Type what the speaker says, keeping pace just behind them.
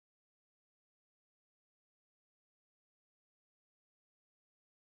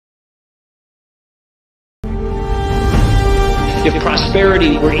If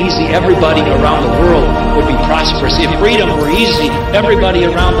prosperity were easy, everybody around the world would be prosperous. If freedom were easy, everybody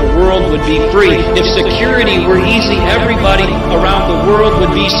around the world would be free. If security were easy, everybody around the world would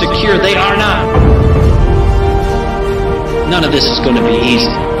be secure. They are not. None of this is going to be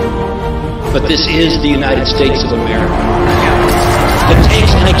easy. But this is the United States of America. It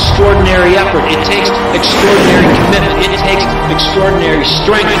takes an extraordinary effort. It takes extraordinary commitment. It takes extraordinary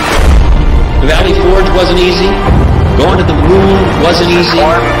strength. The Valley Forge wasn't easy. Going to the moon wasn't easy.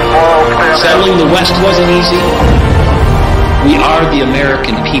 Settling the West wasn't easy. We are the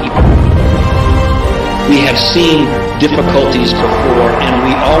American people. We have seen difficulties before, and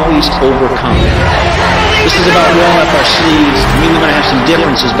we always overcome them. This is about rolling up our sleeves. I mean, we're going to have some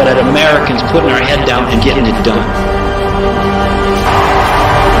differences, but at Americans putting our head down and getting it done.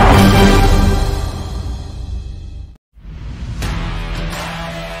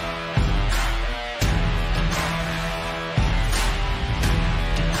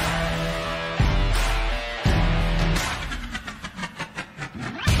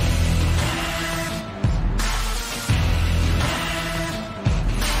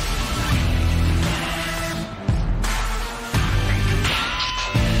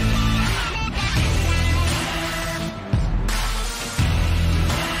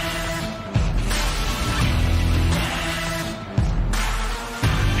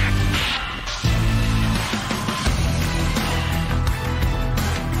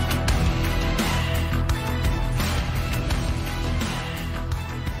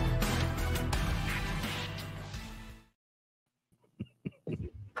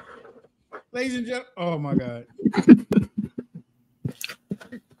 Ladies and gentlemen, oh my God.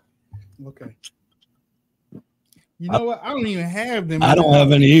 Okay. You know what? I don't even have them. I don't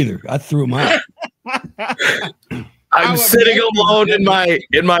have any either. I threw them out. I'm sitting alone in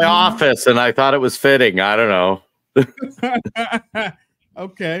my office, and I thought it was fitting. I don't know.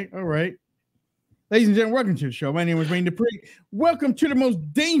 Okay, all right. Ladies and gentlemen, welcome to the show. My name is Dupree. Welcome to the most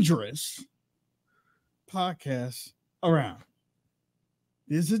dangerous podcast around.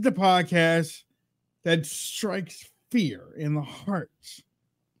 This is the podcast that strikes fear in the hearts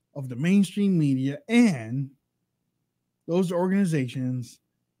of the mainstream media and those organizations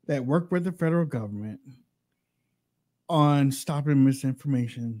that work with the federal government on stopping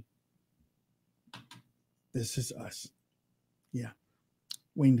misinformation. This is us. Yeah.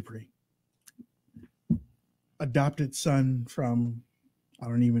 Wayne Dupree. Adopted son from, I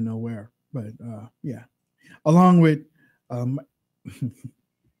don't even know where, but yeah. Along with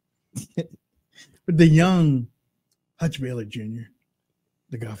but the young Hutch Bailey Jr.,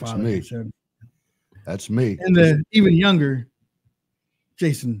 the Godfather. That's me. That's me. And the even younger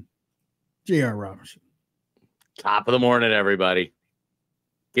Jason J.R. Robinson. Top of the morning, everybody.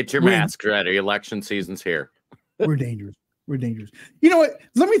 Get your masks ready. Election season's here. We're dangerous. We're dangerous. You know what?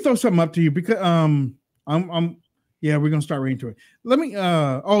 Let me throw something up to you because yeah, we're gonna start right into it. Let me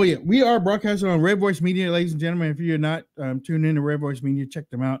oh yeah, we are broadcasting on Red Voice Media, ladies and gentlemen. If you're not tuned in to Red Voice Media, check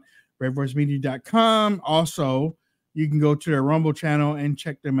them out. redvoicemedia.com. Also, you can go to their Rumble channel and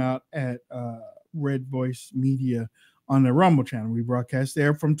check them out at Red Voice Media on the Rumble channel. We broadcast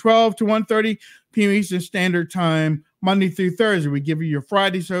there from 12 to 1:30 p.m. Eastern Standard Time, Monday through Thursday. We give you your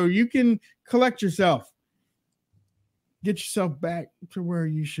Friday so you can collect yourself. Get yourself back to where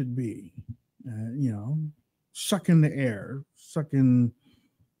you should be. You know, sucking the air, sucking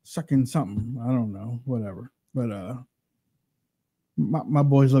something. I don't know, whatever. But my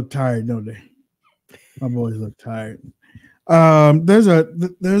boys look tired, don't they? My boys look tired. There's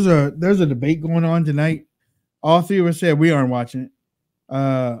a debate going on tonight. All three of us said we aren't watching it.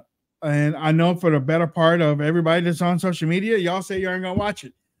 And I know for the better part of everybody that's on social media, y'all say you aren't gonna watch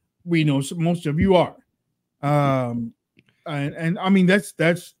it. We know most of you are. And I mean that's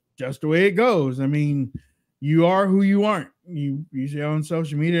just the way it goes. I mean, you are who you aren't. You say on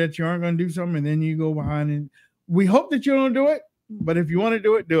social media that you aren't going to do something, and then you go behind and we hope that you don't do it. But if you want to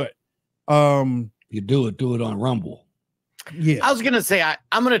do it, do it. You do it on Rumble. Yeah, I was gonna say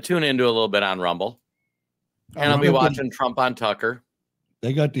I'm gonna tune into a little bit on Rumble, and I'll be watching Trump on Tucker.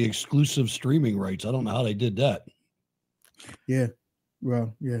 They got the exclusive streaming rights. I don't know how they did that. Yeah,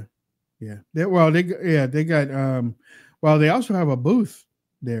 well, yeah. They got. Well, they also have a booth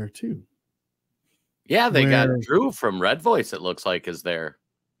there too. Yeah, they got Drew from Red Voice. It looks like is there.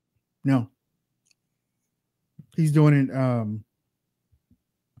 No, he's doing it.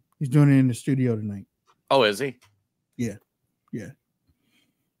 He's doing it in the studio tonight. Oh, is he? Yeah.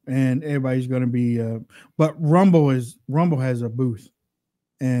 And everybody's going to be. But Rumble has a booth,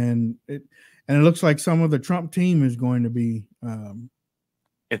 and it looks like some of the Trump team is going to be in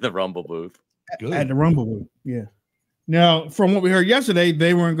the Rumble booth. At the Rumble booth. Yeah. Now, from what we heard yesterday,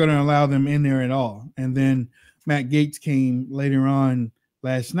 they weren't going to allow them in there at all. And then Matt Gaetz came later on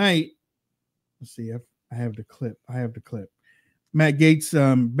last night. Let's see if I have the clip. Matt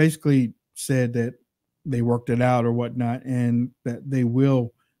Gaetz basically said that they worked it out or whatnot, and that they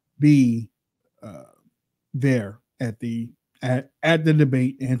will be there at the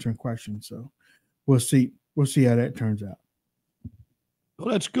debate answering questions. So we'll see how that turns out. Well,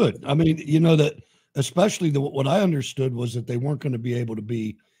 that's good. I mean, that especially what I understood was that they weren't going to be able to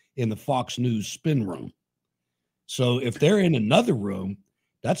be in the Fox News spin room. So if they're in another room,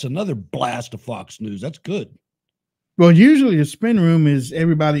 that's another blast of Fox News. That's good. Well, usually the spin room is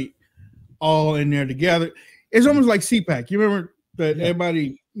everybody all in there together. It's almost like CPAC. You remember that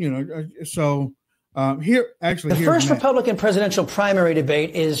everybody, so here, actually, the first Republican presidential primary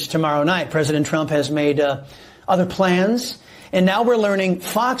debate is tomorrow night. President Trump has made other plans, and now we're learning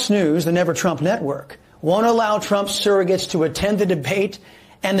Fox News, the Never Trump network, won't allow Trump surrogates to attend the debate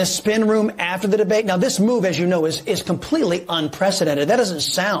and the spin room after the debate. Now, this move, as you know, is completely unprecedented. That doesn't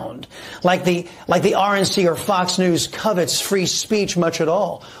sound like the RNC or Fox News covets free speech much at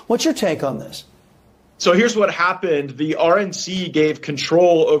all. What's your take on this? So here's what happened. The RNC gave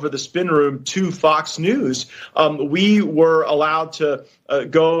control over the spin room to Fox News. We were allowed to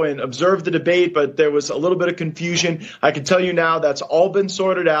go and observe the debate, but there was a little bit of confusion. I can tell you now that's all been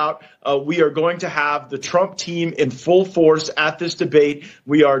sorted out. We are going to have the Trump team in full force at this debate.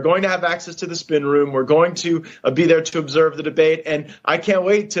 We are going to have access to the spin room. We're going to be there to observe the debate. And I can't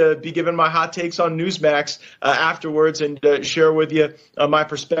wait to be given my hot takes on Newsmax afterwards and share with you my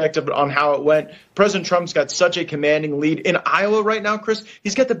perspective on how it went. President Trump's got such a commanding lead in Iowa right now, Chris.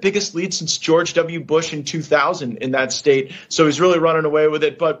 He's got the biggest lead since George W. Bush in 2000 in that state. So he's really running away with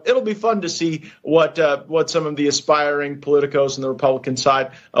it. But it'll be fun to see what some of the aspiring politicos on the Republican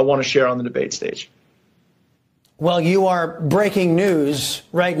side want to share on the debate stage. Well, you are breaking news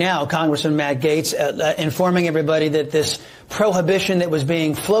right now, Congressman Matt Gaetz, informing everybody that this prohibition that was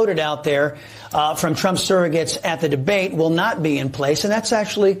being floated out there from Trump surrogates at the debate will not be in place. And that's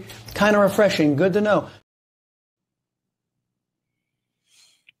actually kind of refreshing. Good to know.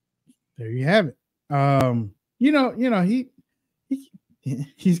 There you have it.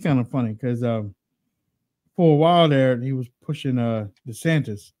 He's kind of funny because for a while there, he was pushing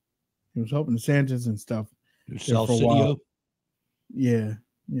DeSantis. He was helping DeSantis and stuff. For a while. Yeah.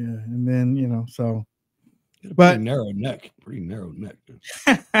 And then, so. But pretty narrow neck.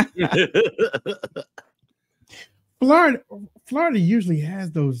 Florida usually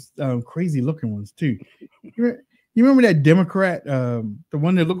has those crazy looking ones too. You remember that Democrat, the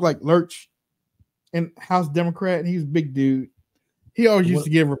one that looked like Lurch, and House Democrat, and he was a big dude. He always used to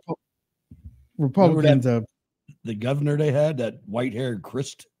give Republicans the governor they had, that white-haired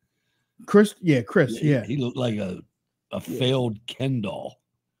Chris. Yeah. He looked like a failed Ken doll.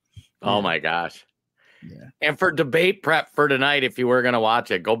 Oh my gosh. Yeah. And for debate prep for tonight, if you were going to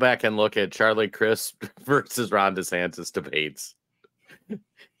watch it, go back and look at Charlie Crist versus Ron DeSantis debates.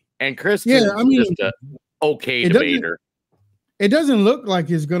 And Chris is just an okay debater. It doesn't look like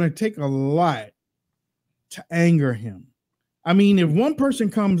it's going to take a lot to anger him. I mean, if one person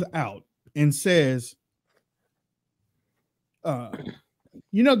comes out and says,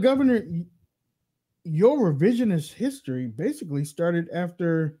 Governor, your revisionist history basically started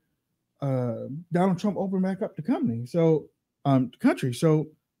after Donald Trump opened back up the country. So,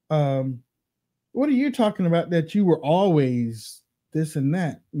 what are you talking about that you were always this and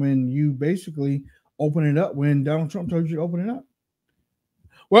that when you basically open it up when Donald Trump told you to open it up?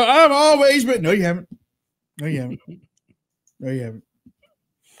 Well, I've always been. No, you haven't.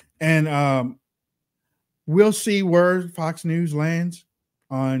 And we'll see where Fox News lands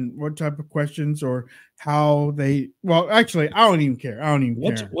on what type of questions or how they. Well, actually, I don't even care.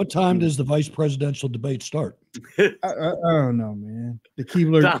 Care. What time does the vice presidential debate start? I don't know, man. The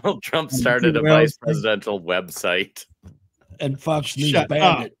Keebler. Donald Trump started a vice presidential website, and Fox News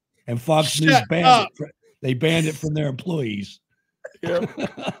banned it. And Fox News banned it. They banned it from their employees. Yep.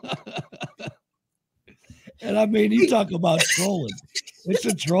 And I mean, you talk about trolling. It's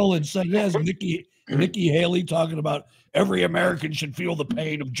a trolling site. Yes, Nikki Haley talking about every American should feel the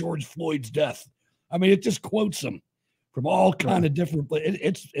pain of George Floyd's death. I mean, it just quotes them from all kind of different.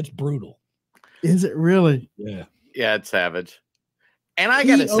 It's brutal. Is it really? Yeah. Yeah, it's savage. And I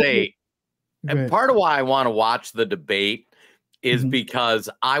gotta say, and part of why I want to watch the debate is because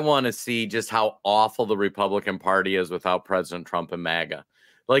I want to see just how awful the Republican Party is without President Trump and MAGA.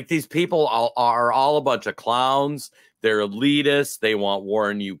 Like, these people are all a bunch of clowns. They're elitists. They want war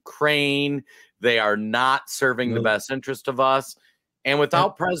in Ukraine. They are not serving the best interest of us. And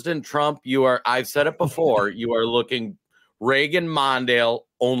without President Trump, I've said it before, you are looking Reagan, Mondale,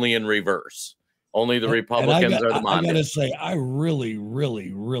 only in reverse. Only the Republicans are the Mondale. I gotta say, I really,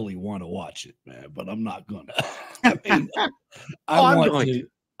 really, really want to watch it, man, but I'm not gonna. I mean,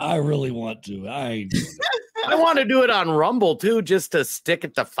 I really want to. I ain't doing it. I want to do it on Rumble too, just to stick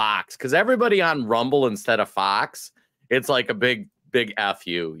it to Fox, because everybody on Rumble instead of Fox, it's like a big F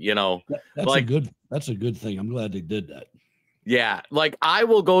you, you know. That's a good thing. I'm glad they did that. Yeah, like I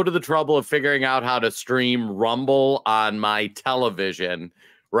will go to the trouble of figuring out how to stream Rumble on my television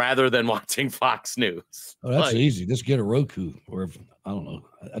rather than watching Fox News. Oh, that's easy. Just get a Roku, or I don't know.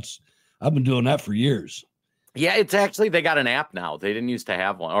 I've been doing that for years. Yeah, it's actually, they got an app now. They didn't used to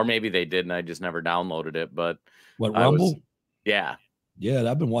have one, or maybe they did, and I just never downloaded it. But Rumble? Yeah,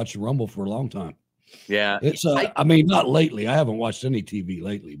 I've been watching Rumble for a long time. Yeah, it's I mean, not lately. I haven't watched any TV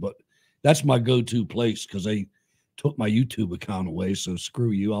lately, but that's my go-to place because they took my YouTube account away. So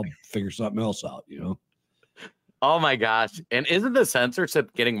screw you. I'll figure something else out. You know. Oh my gosh! And isn't the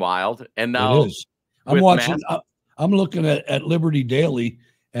censorship getting wild? And now it is. I'm watching. I'm looking at Liberty Daily.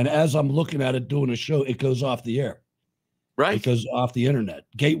 And as I'm looking at it doing a show, it goes off the air. Right. It goes off the internet.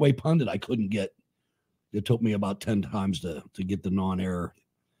 Gateway Pundit, I couldn't get. It took me about 10 times to get the non-air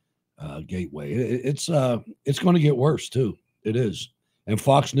gateway. It's going to get worse too. It is. And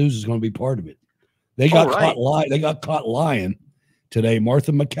Fox News is going to be part of it. They got caught They got caught lying today.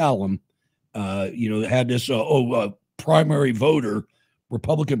 Martha McCallum, had this primary voter,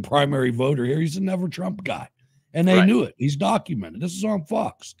 Republican primary voter here. He's a never Trump guy. And they knew it. He's documented. This is on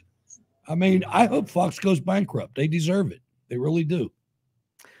Fox. I mean, I hope Fox goes bankrupt. They deserve it. They really do.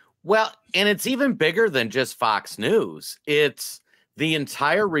 Well, and it's even bigger than just Fox News. It's the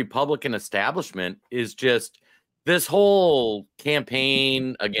entire Republican establishment is just this whole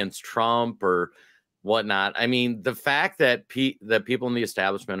campaign against Trump or whatnot. I mean, the fact that that people in the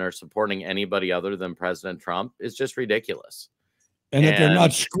establishment are supporting anybody other than President Trump is just ridiculous. And that they're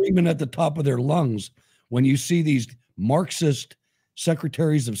not screaming at the top of their lungs when you see these Marxist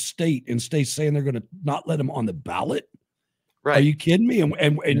secretaries of state in states saying they're going to not let them on the ballot. Right. Are you kidding me?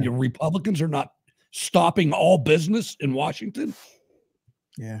 And your Republicans are not stopping all business in Washington?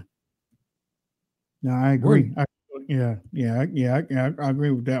 Yeah. No, I agree. I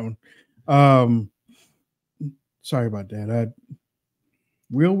agree with that one. Sorry about that.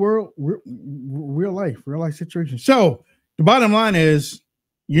 Real life situation. So the bottom line is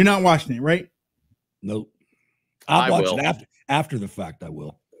you're not watching it, right? Nope. I'll watch it after the fact. I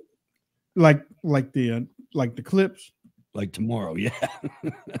will. Like the clips. Like tomorrow, yeah.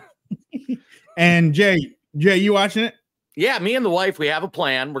 And Jay, you watching it? Yeah, me and the wife, we have a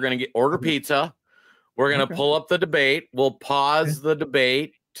plan. We're gonna order pizza. We're gonna pull up the debate. We'll pause the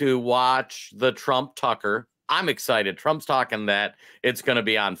debate to watch the Trump Tucker. I'm excited. Trump's talking that it's gonna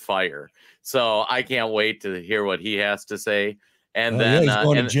be on fire. So I can't wait to hear what he has to say. And then he's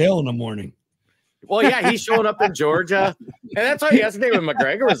going to jail in the morning. Well, yeah, he's showing up in Georgia. And that's why yesterday when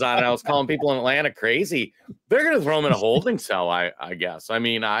McGregor was on, I was calling people in Atlanta crazy. They're going to throw him in a holding cell, I guess. I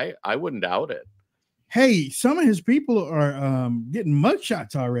mean, I wouldn't doubt it. Hey, some of his people are getting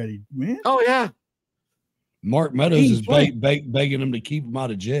mugshots already, man. Oh, yeah. Mark Meadows is begging him to keep him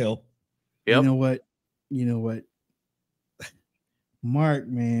out of jail. Yep. You know what? Mark,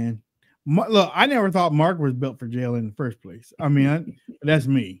 man. Look, I never thought Mark was built for jail in the first place. I mean, that's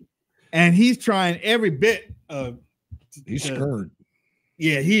me. And he's trying every bit of. He's scared.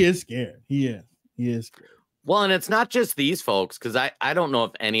 Yeah, he is scared. He is scared. Well, and it's not just these folks, because I don't know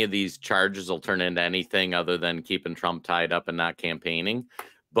if any of these charges will turn into anything other than keeping Trump tied up and not campaigning.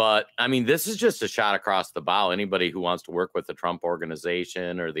 But I mean, this is just a shot across the bow. Anybody who wants to work with the Trump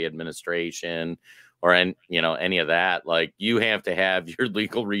organization or the administration or any of that, like, you have to have your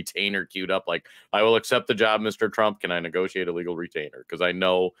legal retainer queued up. Like, I will accept the job, Mr. Trump. Can I negotiate a legal retainer? Because I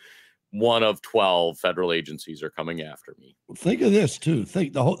know one of 12 federal agencies are coming after me. Think of this too.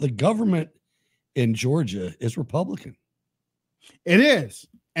 Think the government in Georgia is Republican. It is,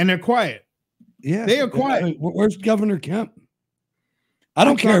 and they're quiet. Yeah, they are quiet. Where's Governor Kemp? I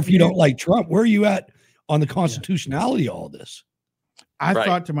don't care if you don't like Trump. Where are you at on the constitutionality of all this? I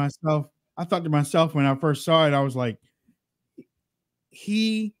thought to myself when I first saw it, I was like,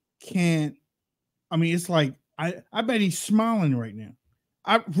 he can't. I mean, it's like I bet he's smiling right now.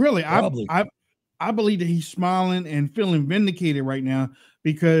 I believe that he's smiling and feeling vindicated right now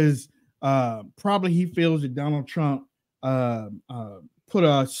because probably he feels that Donald Trump put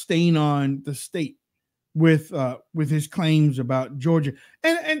a stain on the state with his claims about Georgia.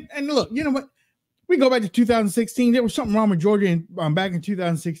 And look, you know what? We go back to 2016. There was something wrong with Georgia back in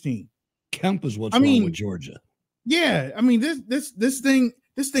 2016. Kemp is what's wrong with Georgia. Yeah, I mean this thing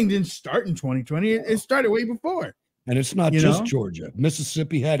didn't start in 2020. It started way before. And it's not just Georgia.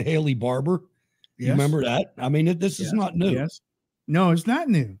 Mississippi had Haley Barbour. Yes. You remember that? I mean, this is not new. Yes. No, it's not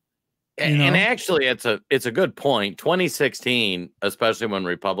new. And actually, it's a good point. 2016, especially when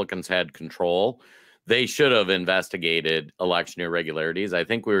Republicans had control, they should have investigated election irregularities. I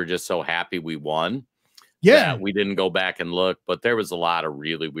think we were just so happy we won. Yeah, we didn't go back and look, but there was a lot of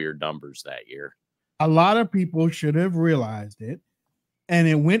really weird numbers that year. A lot of people should have realized it, and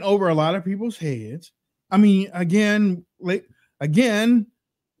it went over a lot of people's heads. I mean, again, we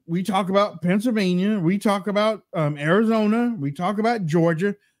talk about Pennsylvania, we talk about Arizona, we talk about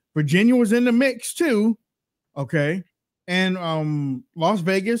Georgia. Virginia was in the mix too, okay, and Las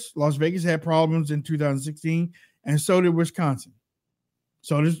Vegas had problems in 2016, and so did Wisconsin.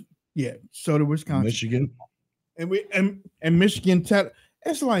 So did Wisconsin, Michigan, and Michigan.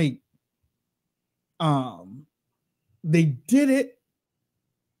 It's like they did it,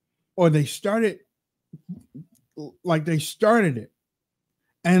 or they started it,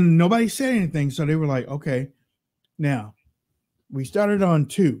 and nobody said anything. So they were like, okay, now we started on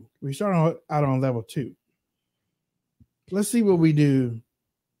 2. We started out on level 2. Let's see what we do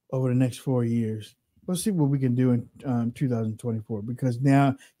over the next 4 years. Let's see what we can do in 2024, because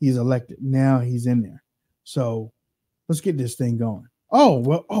now he's elected. Now he's in there. So let's get this thing going.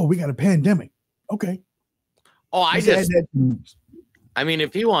 We got a pandemic. Okay. I mean,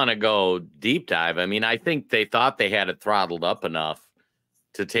 if you want to go deep dive, I mean, I think they thought they had it throttled up enough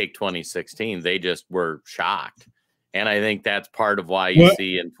to take 2016. They just were shocked. And I think that's part of why you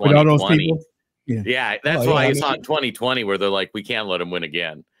see in 2020. Yeah, that's why you saw in 2020 where they're like, we can't let him win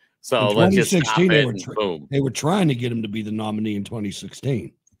again. So let's just stop it. Boom. They were trying to get him to be the nominee in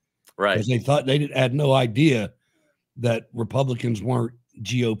 2016. Right. Because they thought had no idea that Republicans weren't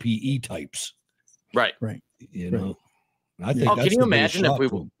GOP types. Right. Right. You know, I think can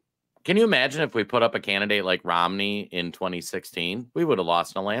you imagine if we put up a candidate like Romney in 2016? We would have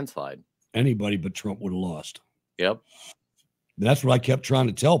lost in a landslide. Anybody but Trump would have lost. Yep. That's what I kept trying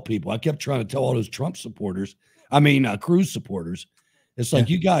to tell people. I kept trying to tell all those Trump supporters, Cruz supporters. It's like,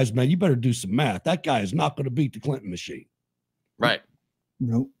 you guys, man, you better do some math. That guy is not going to beat the Clinton machine. Right.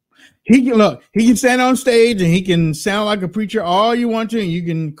 Nope. He can stand on stage and he can sound like a preacher all you want to, and you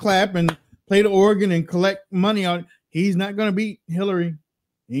can clap and play the organ and collect money on it. He's not going to beat Hillary.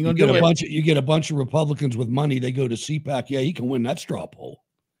 He ain't going to do it. You get a bunch of Republicans with money. They go to CPAC. Yeah, he can win that straw poll.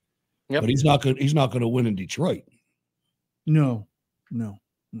 Yep. But he's not going to win in Detroit. No.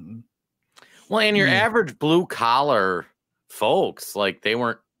 Mm-mm. Well, and your average blue collar folks, like, they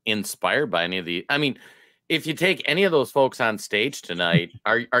weren't inspired by any of the. I mean, if you take any of those folks on stage tonight,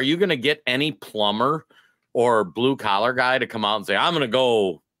 are you going to get any plumber or blue collar guy to come out and say, I'm going to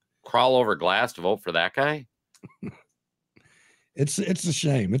go crawl over glass to vote for that guy? It's a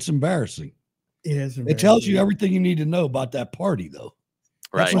shame. It's embarrassing. It is. It tells you everything you need to know about that party, though.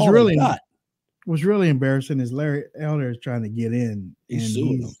 Right. What's really embarrassing is Larry Elder is trying to get in. He's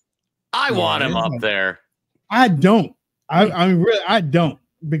suing him. I want him up there. I don't. I don't,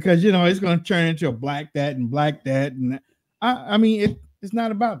 because it's going to turn into a black that, and I mean it's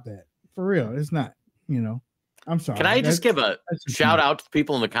not about that, for real. It's not. I'm sorry. Can I just give a shout out to the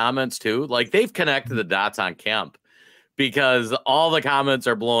people in the comments too? Like, they've connected the dots on Kemp, because all the comments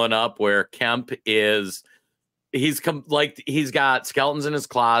are blowing up where Kemp is. He's got skeletons in his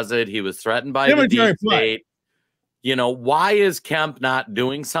closet. He was threatened by the deep state. Why is Kemp not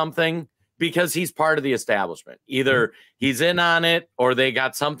doing something? Because he's part of the establishment. Either he's in on it, or they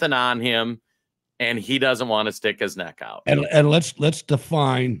got something on him, and he doesn't want to stick his neck out. And let's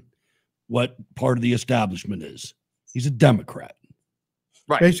define what part of the establishment is. He's a Democrat,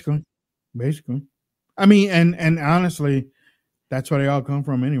 right? Basically. I mean, and honestly, that's where they all come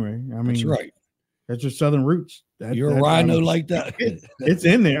from anyway. I mean, that's right. That's your Southern roots. You're a rhino like that. It's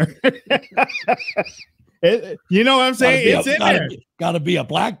in there. You know what I'm saying? It's in there. Got to be a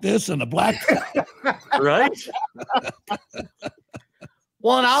black this and a black right?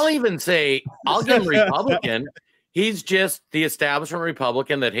 Well, and I'll even say, I'll give him Republican. He's just the establishment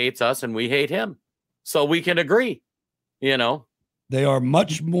Republican that hates us and we hate him. So we can agree, They are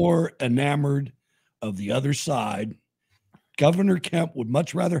much more enamored of the other side. Governor Kemp would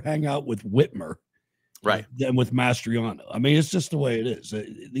much rather hang out with Whitmer, right, than with Mastriano. I mean, it's just the way it is.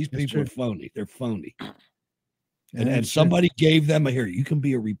 These people are phony. They're phony. And somebody gave them here. You can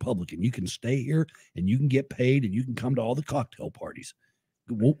be a Republican. You can stay here and you can get paid and you can come to all the cocktail parties.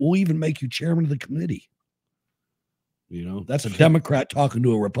 We'll even make you chairman of the committee. That's a Democrat talking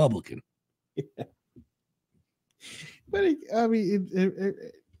to a Republican. Yeah. But it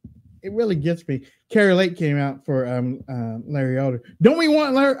really gets me. Carrie Lake came out for Larry Elder. Don't we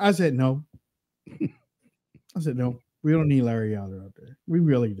want Larry? I said no. I said, no, we don't need Larry Elder out there. We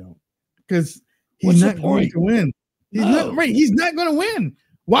really don't, because he's not going to win. He's not right. He's not going to win.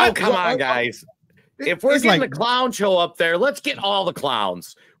 Why? Oh, come on, guys. If we're getting the clown show up there, let's get all the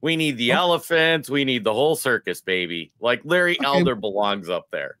clowns. We need the elephants. We need the whole circus, baby. Like Larry Elder belongs up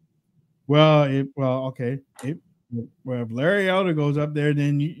there. Well, okay. If Larry Elder goes up there,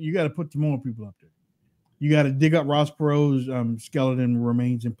 then you got to put some more people up there. You got to dig up Ross Perot's skeleton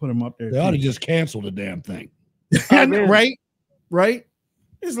remains and put them up there. They ought to just cancel the damn thing. Right?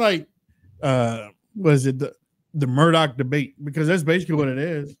 It's like, was it the Murdoch debate? Because that's basically what it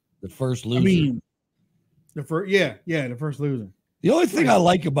is. The first loser. I mean, the first loser. The only thing I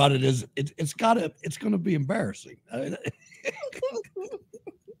like about it is it's going to be embarrassing.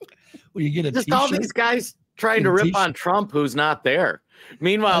 When you get a just t-shirt, all these guys trying to rip on Trump, who's not there.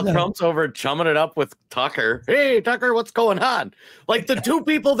 Meanwhile, Trump's over chumming it up with Tucker. Hey, Tucker, what's going on? Like the two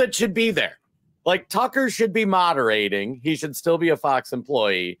people that should be there. Like Tucker should be moderating. He should still be a Fox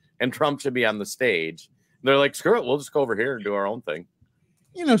employee, and Trump should be on the stage. They're like, screw it, we'll just go over here and do our own thing.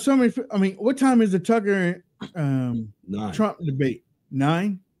 You know, what time is the Tucker Trump debate?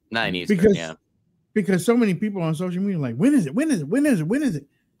 9? 9 Eastern, because so many people on social media are like, when is it?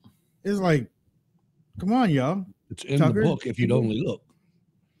 It's like, come on, y'all. It's in the book if you'd only look.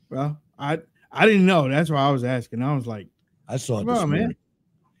 Well, I didn't know. That's why I was asking. I was like, I saw it this morning. Man.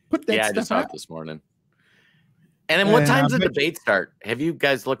 Put that I just saw it this morning. And then what time's the debate start? Have you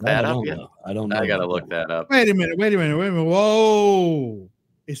guys looked that up yet? I don't know. I got to look that up. Wait a minute. Whoa.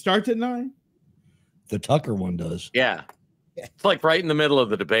 It starts at 9? The Tucker one does. Yeah. It's like right in the middle of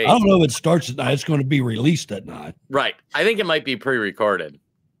the debate. I don't know if it starts at 9. It's going to be released at 9. Right. I think it might be pre-recorded.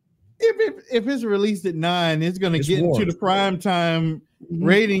 If it's released at 9, it's going to get into the prime time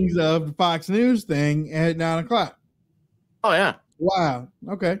ratings of the Fox News thing at 9 o'clock. Oh, yeah. Wow.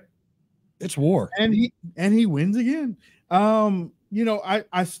 Okay. It's war. And he wins again. You know,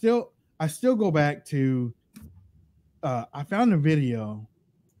 I still go back to I found a video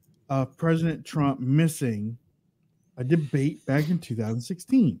of President Trump missing a debate back in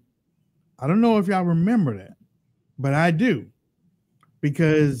 2016. I don't know if y'all remember that, but I do,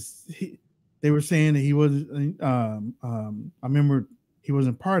 because they were saying that he was I remember he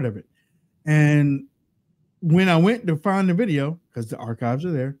wasn't part of it. And when I went to find the video, because the archives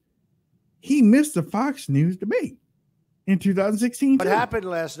are there, he missed the Fox News debate in 2016. What happened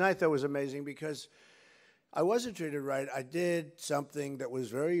last night, though, was amazing, because I wasn't treated right. I did something that was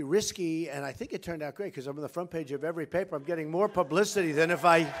very risky, and I think it turned out great, because I'm on the front page of every paper. I'm getting more publicity than if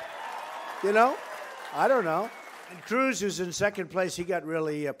I, I don't know. And Cruz, who's in second place, he got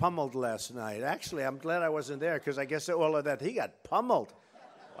really pummeled last night. Actually, I'm glad I wasn't there, because I guess all of that, he got pummeled.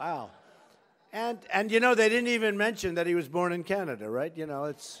 Wow. And they didn't even mention that he was born in Canada, right?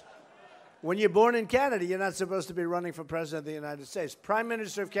 It's when you're born in Canada, you're not supposed to be running for president of the United States. Prime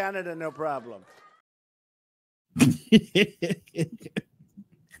Minister of Canada, no problem.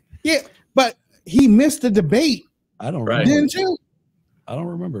 Yeah, but he missed the debate. I don't remember. Didn't you? I don't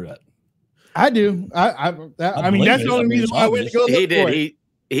remember that. I do. I mean, that's the only reason why I went to go look for it.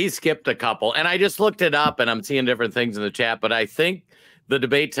 He skipped a couple, and I just looked it up, and I'm seeing different things in the chat, but I think the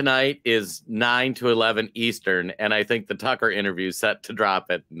debate tonight is 9 to 11 Eastern, and I think the Tucker interview is set to drop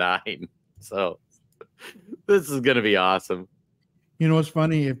at 9. So this is going to be awesome. You know what's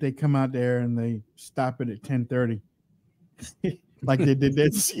funny? If they come out there and they stop it at 10:30, like they did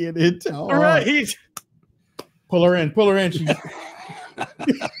that CNN. All right. Pull her in.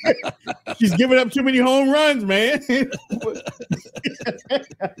 She's giving up too many home runs, man.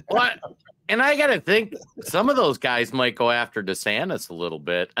 What? And I got to think some of those guys might go after DeSantis a little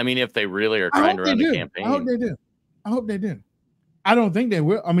bit. I mean, if they really are trying to run the campaign. I hope they do. I don't think they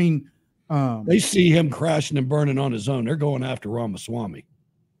will. I mean, they see him crashing and burning on his own. They're going after Ramaswamy.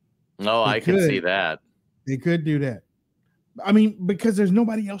 No, I can see that. They could do that. I mean, because there's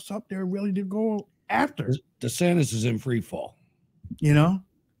nobody else up there really to go after. DeSantis is in free fall. And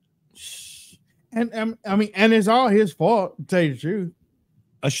I mean, and it's all his fault, to tell you the truth.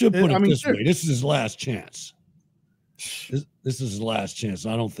 I should put it this way. This is his last chance. This is his last chance.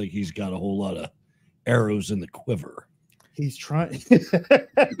 I don't think he's got a whole lot of arrows in the quiver. He's trying.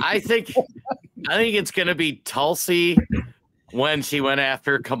 I think it's going to be Tulsi when she went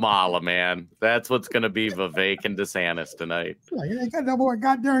after Kamala, man. That's what's going to be Vivek and DeSantis tonight. Like, they got no more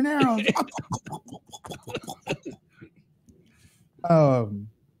goddamn arrows.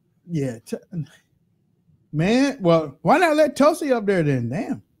 Yeah. Man, well, why not let Tulsi up there then?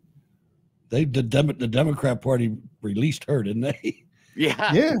 Damn. The Democrat Party released her, didn't they?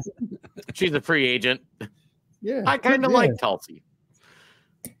 Yeah. She's a free agent. Yeah. I kind of like Tulsi.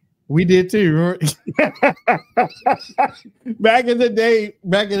 We did too. Right? Back in the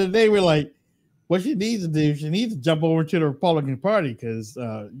day, we're like, what she needs to do, she needs to jump over to the Republican Party because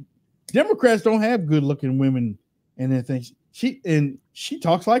Democrats don't have good-looking women and everything. She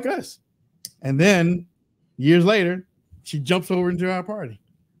talks like us, and then years later, she jumps over into our party.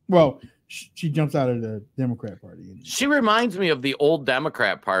 Well, she jumps out of the Democrat Party. She reminds me of the old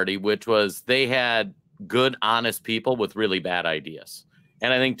Democrat Party, which was they had good, honest people with really bad ideas.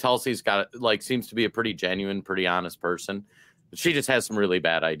 And I think Tulsi's got seems to be a pretty genuine, pretty honest person. But she just has some really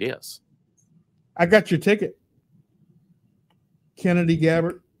bad ideas. I got your ticket. Kennedy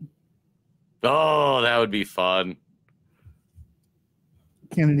Gabbard. Oh, that would be fun.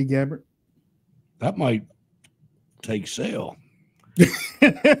 Kennedy Gabbard. That might take sale.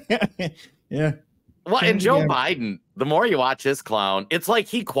 Yeah. Well, and Joe Biden, the more you watch this clown, it's like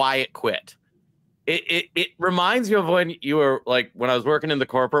he quiet quit. It reminds you of when you were when I was working in the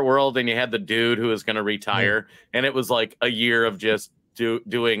corporate world and you had the dude who was going to retire, and it was like a year of just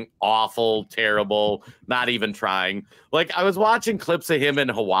doing awful, terrible, not even trying. Like I was watching clips of him in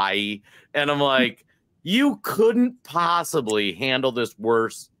Hawaii, and I'm like, you couldn't possibly handle this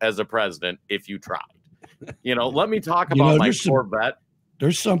worse as a president if you tried. Let me talk about my Corvette.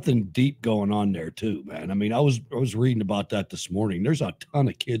 There's something deep going on there too, man. I mean, I was reading about that this morning. There's a ton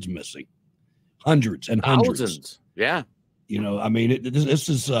of kids missing, hundreds and hundreds. Thousands. Yeah. I mean, this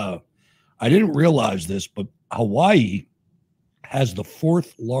is. I didn't realize this, but Hawaii has the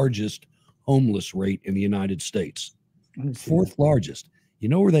 4th largest homeless rate in the United States. 4th largest. You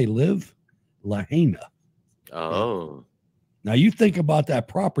know where they live? Lahaina. Oh. Now you think about that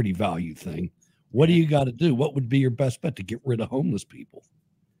property value thing. What do you got to do? What would be your best bet to get rid of homeless people?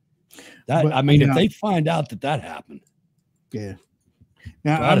 If they find out that happened. Yeah.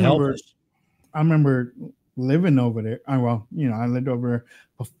 Now I remember living over there. I lived over there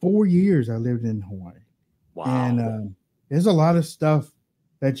for 4 years. I lived in Hawaii. Wow. And there's a lot of stuff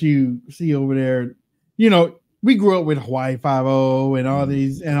that you see over there. We grew up with Hawaii 5-0 and all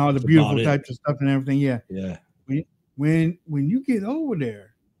these and all the beautiful types of stuff and everything. Yeah. Yeah. When you get over there,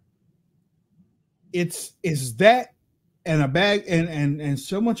 it's that and a bag and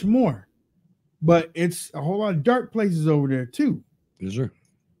so much more. But it's a whole lot of dark places over there too. Is there?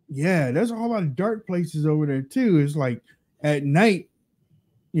 Yeah, there's a whole lot of dark places over there too. It's like at night,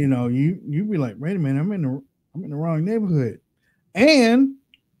 you be like, wait a minute, I'm in the wrong neighborhood. And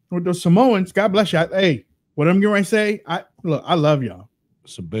with those Samoans, God bless you. Hey, what I'm going to say, I love y'all.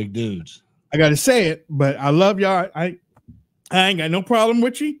 Some big dudes. I got to say it, but I love y'all. I ain't got no problem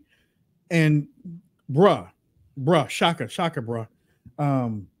with you. And bruh, shaka, bruh.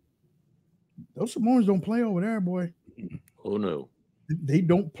 Those Samoans don't play over there, boy. Oh no, they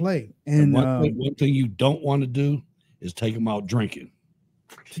don't play. And one thing you don't want to do is take them out drinking.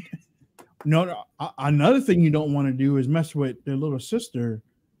 No, another thing you don't want to do is mess with their little sister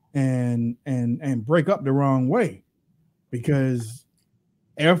and break up the wrong way, because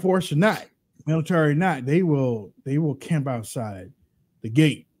Air Force or not, military or not, they will camp outside the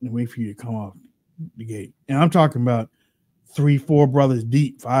gate and wait for you to come off the gate. And I'm talking about 3-4 brothers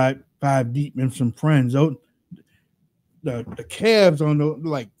deep, five deep, and some friends. The calves on the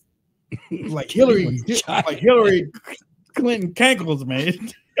like Hillary Clinton cankles, man.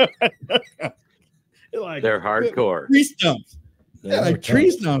 They're hardcore. Tree stumps. Yeah, like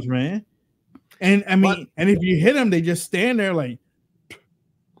tree stumps, man. And I mean, and if you hit them, they just stand there like,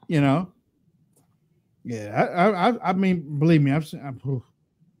 Yeah, I mean, believe me, I've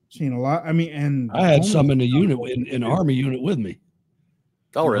seen a lot. I mean, and I had some in the unit, in the Army unit with me.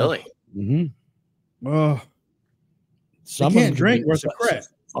 Oh, really? Mm-hmm. Oh, some can't drink worth of crap.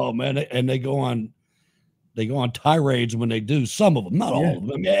 Oh man, and they go on tirades when they do. Some of them, not all of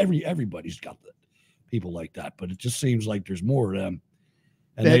them. I mean, everybody's got people like that, but it just seems like there's more of them,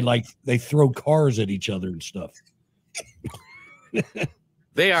 and they throw cars at each other and stuff.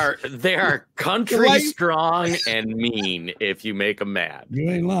 They are country strong and mean if you make them mad. You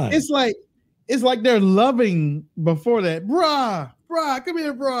ain't lying. It's like they're loving before that. Bruh, come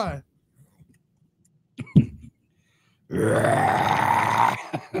here, bruh.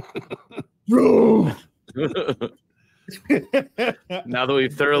 Bro. Now that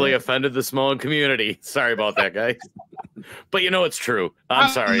we've thoroughly offended the Samoan community, sorry about that, guys. But it's true. I'm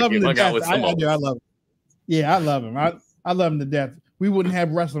sorry if you hung out with Samoan. I love him. Yeah, I love him. I love him to death. We wouldn't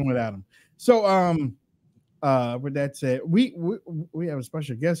have wrestling without him. So, with that said, we have a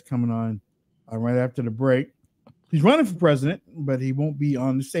special guest coming on right after the break. He's running for president, but he won't be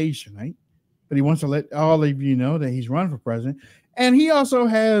on the stage tonight. But he wants to let all of you know that he's running for president. And he also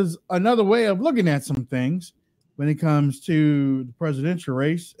has another way of looking at some things when it comes to the presidential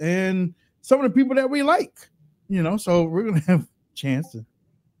race and some of the people that we like, so we're going to have a chance to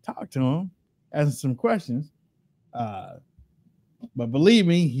talk to him, ask some questions. But believe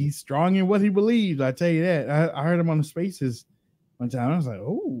me, he's strong in what he believes. I tell you that. I heard him on the Spaces one time. I was like,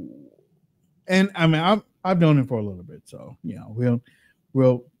 oh, and I mean, I've known him for a little bit, so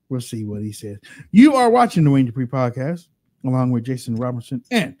we'll see what he says. You are watching the Wayne Dupree podcast, along with Jason Robinson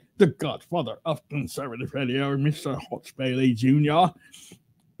and the Godfather of Conservative Radio, Mr. Hotch Bailey Jr.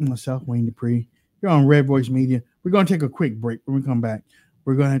 Myself, Wayne Dupree. You're on Red Voice Media. We're going to take a quick break. When we come back,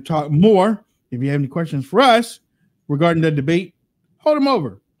 we're going to talk more. If you have any questions for us regarding the debate, hold them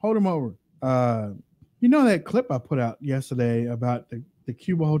over. You know that clip I put out yesterday about the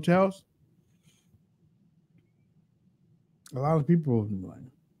Cuba hotels? A lot of people were like,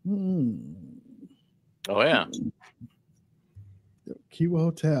 Oh, yeah. The Cuba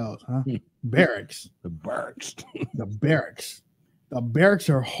hotels, huh? Barracks. The barracks. The barracks. The barracks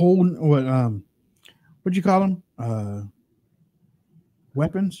are holding what'd you call them?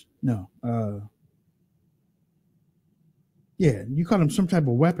 Weapons? No. Yeah, you call them some type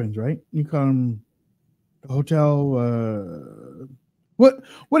of weapons, right? You call them the hotel. What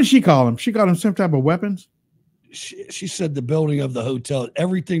did she call them? She called them some type of weapons. She said the building of the hotel,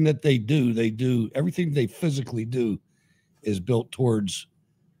 everything that they do, everything they physically do is built towards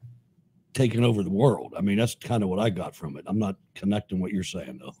taking over the world. I mean, that's kind of what I got from it. I'm not connecting what you're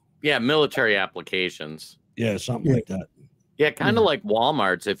saying, though. Yeah, military applications. Yeah, something like that. Yeah, kind of like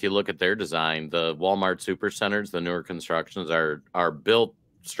Walmart's. If you look at their design, the Walmart supercenters, the newer constructions are built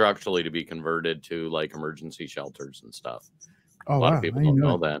structurally to be converted to like emergency shelters and stuff. Oh, a lot of people don't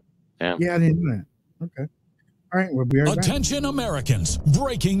know that. Yeah, I didn't know that. Okay. All right, we'll be right back. Attention Americans,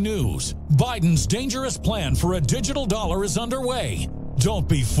 breaking news. Biden's dangerous plan for a digital dollar is underway. Don't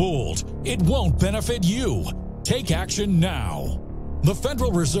be fooled. It won't benefit you. Take action now. The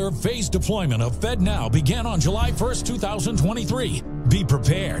Federal Reserve phased deployment of FedNow began on July 1st, 2023. Be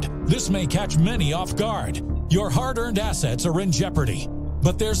prepared. This may catch many off guard. Your hard-earned assets are in jeopardy.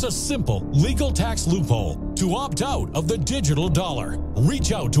 But there's a simple legal tax loophole to opt out of the digital dollar.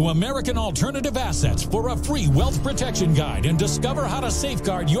 Reach out to American Alternative Assets for a free wealth protection guide and discover how to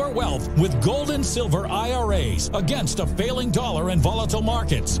safeguard your wealth with gold and silver IRAs against a failing dollar and volatile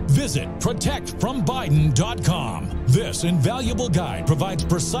markets. Visit protectfrombiden.com. This invaluable guide provides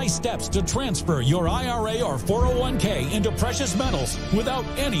precise steps to transfer your IRA or 401k into precious metals without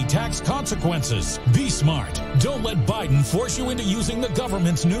any tax consequences. Be smart. Don't let Biden force you into using the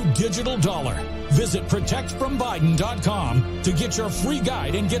government's new digital dollar. Visit protectfrombiden.com to get your free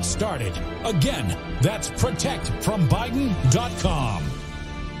guide and get started. Again, that's protectfrombiden.com.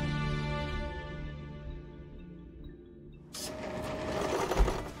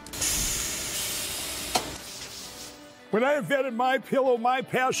 When I invented MyPillow, my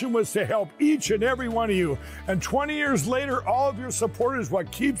passion was to help each and every one of you. And 20 years later, all of your support is what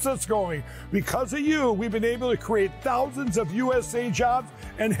keeps us going. Because of you, we've been able to create thousands of USA jobs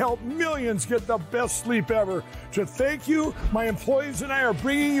and help millions get the best sleep ever. To thank you, my employees and I are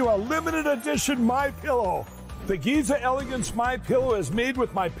bringing you a limited edition MyPillow. The Giza Elegance MyPillow is made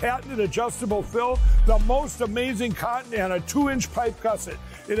with my patented adjustable fill, the most amazing cotton, and a 2-inch pipe gusset.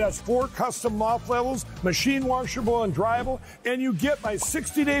 It has 4 custom loft levels, machine washable and dryable, and you get my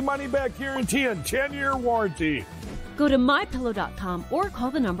 60-day money-back guarantee and 10-year warranty. Go to MyPillow.com or call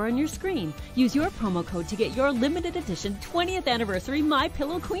the number on your screen. Use your promo code to get your limited edition 20th anniversary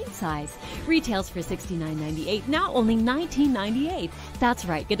MyPillow queen size. Retails for $69.98, now only $19.98. That's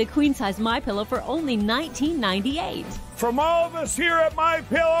right, get a queen size MyPillow for only $19.98. From all of us here at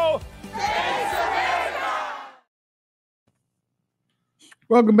MyPillow, thanks America!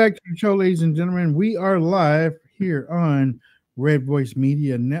 Welcome back to the show, ladies and gentlemen. We are live here on Red Voice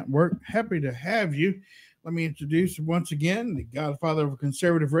Media Network. Happy to have you. Let me introduce once again the Godfather of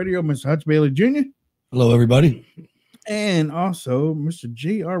Conservative Radio, Mr. Hutch Bailey Jr. Hello, everybody. And also Mr.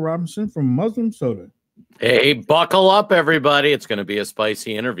 J.R. Robinson from Muslim Soda. Hey, buckle up, everybody. It's going to be a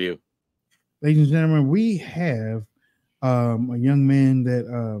spicy interview. Ladies and gentlemen, we have a young man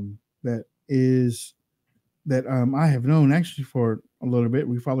that I have known actually for a little bit.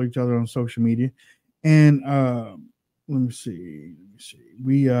 We follow each other on social media. And let me see.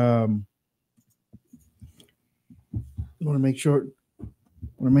 We want to make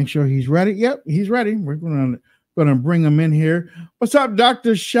sure he's ready. Yep, he's ready. We're gonna bring him in here. What's up,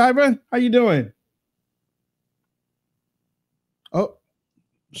 Dr. Shiva? How you doing? Oh,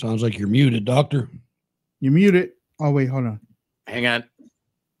 sounds like you're muted, Doctor. You're muted. Oh, wait, hold on. Hang on.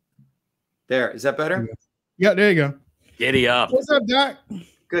 There, is that better? Yeah, there you go. Giddy up. What's up, Doc?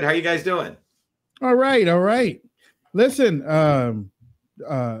 Good. How you guys doing? All right. Listen,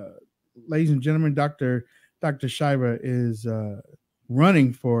 ladies and gentlemen, Dr. Shiva is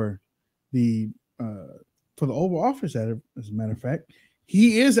running for the Oval Office. As a matter of fact,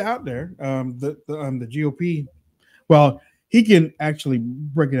 he is out there. The GOP. Well, he can actually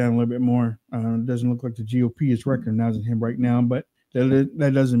break it down a little bit more. It doesn't look like the GOP is recognizing him right now, but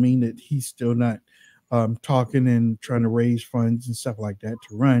that doesn't mean that he's still not talking and trying to raise funds and stuff like that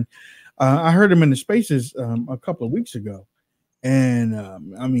to run. I heard him in the Spaces a couple of weeks ago, and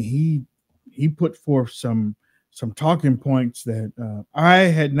I mean he put forth some talking points that I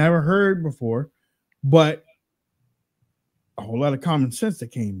had never heard before, but a whole lot of common sense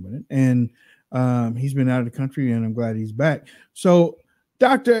that came with it. And he's been out of the country, and I'm glad he's back. So,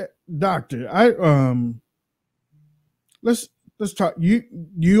 doctor, let's talk.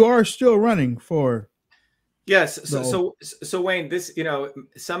 You are still running for. Yes. So Wayne, this,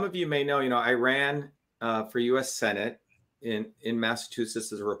 some of you may know, I ran for U.S. Senate in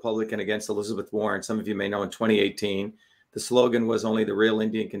Massachusetts as a Republican against Elizabeth Warren. Some of you may know in 2018, the slogan was "Only the real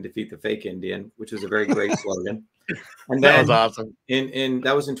Indian can defeat the fake Indian," which was a very great slogan. And that was awesome. And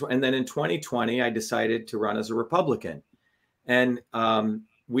then in 2020, I decided to run as a Republican, and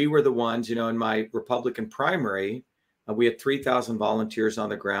we were the ones, in my Republican primary. We had 3,000 volunteers on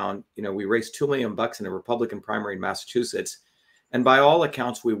the ground. We raised $2 million in a Republican primary in Massachusetts. And by all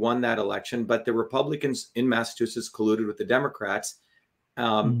accounts, we won that election. But the Republicans in Massachusetts colluded with the Democrats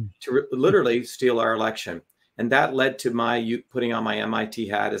to literally steal our election. And that led to my putting on my MIT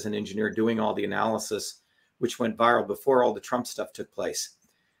hat as an engineer, doing all the analysis, which went viral before all the Trump stuff took place.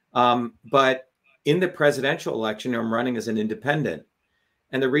 But in the presidential election, I'm running as an independent.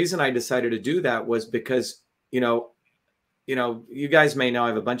 And the reason I decided to do that was because, you guys may know I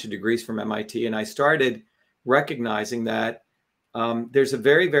have a bunch of degrees from MIT, and I started recognizing that there's a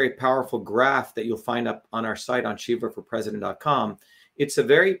very, very powerful graph that you'll find up on our site on shivaforpresident.com. It's a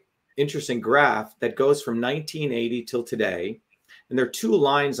very interesting graph that goes from 1980 till today. And there are two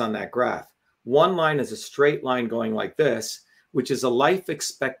lines on that graph. One line is a straight line going like this, which is a life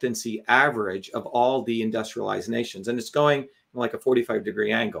expectancy average of all the industrialized nations. And it's going like a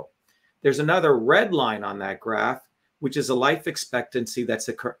 45-degree angle. There's another red line on that graph, which is a life expectancy that's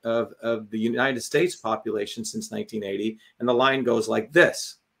of the United States population since 1980. And the line goes like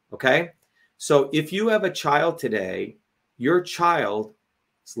this, okay? So if you have a child today, your child's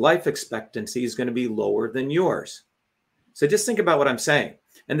life expectancy is going to be lower than yours. So just think about what I'm saying.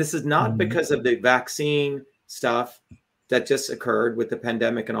 And this is not because of the vaccine stuff that just occurred with the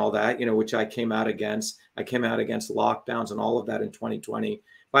pandemic and all that, which I came out against. I came out against lockdowns and all of that in 2020.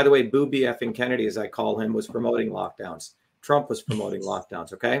 By the way, Booby effing Kennedy, as I call him, was promoting lockdowns. Trump was promoting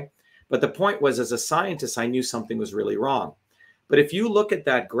lockdowns, okay? But the point was, as a scientist, I knew something was really wrong. But if you look at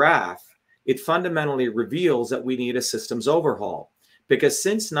that graph, it fundamentally reveals that we need a systems overhaul. Because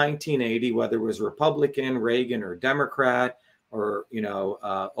since 1980, whether it was Republican, Reagan, or Democrat, or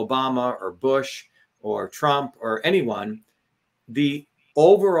Obama, or Bush, or Trump, or anyone, the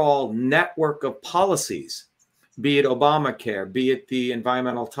overall network of policies, be it Obamacare, be it the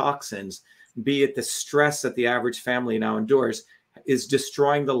environmental toxins, be it the stress that the average family now endures, is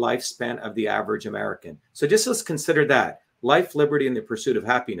destroying the lifespan of the average American. So just let's consider that. Life, liberty, and the pursuit of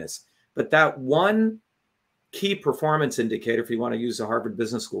happiness. But that one key performance indicator, if you want to use the Harvard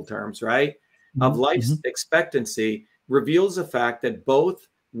Business School terms, right, of life expectancy reveals the fact that both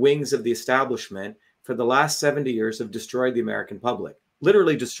wings of the establishment for the last 70 years have destroyed the American public,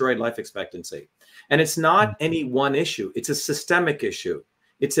 literally destroyed life expectancy. And it's not any one issue. It's a systemic issue.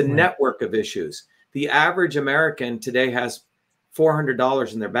 It's a network of issues. The average American today has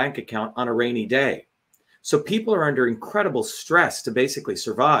 $400 in their bank account on a rainy day. So people are under incredible stress to basically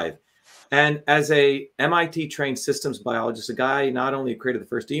survive. And as a MIT trained systems biologist, a guy not only created the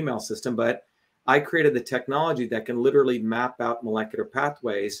first email system, but I created the technology that can literally map out molecular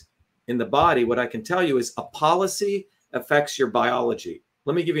pathways in the body. What I can tell you is a policy affects your biology.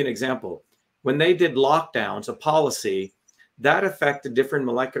 Let me give you an example. When they did lockdowns, a policy that affected different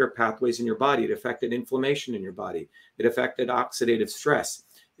molecular pathways in your body. It affected inflammation in your body. It affected oxidative stress.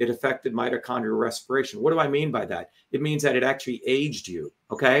 It affected mitochondrial respiration. What do I mean by that? It means that it actually aged you,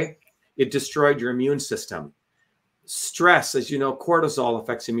 okay? It destroyed your immune system. Stress, as you know, cortisol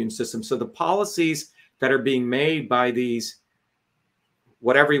affects the immune system. So the policies that are being made by these,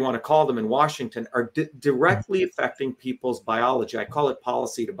 whatever you want to call them in Washington, are directly affecting people's biology. I call it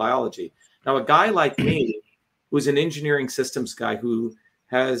policy to biology. Now, a guy like me, who's an engineering systems guy who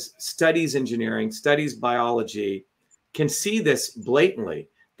studies engineering, studies biology, can see this blatantly,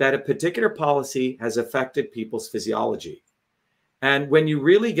 that a particular policy has affected people's physiology. And when you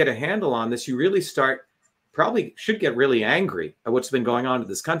really get a handle on this, you really start probably should get really angry at what's been going on in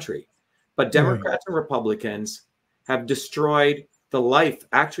this country. But Democrats and Republicans have destroyed the life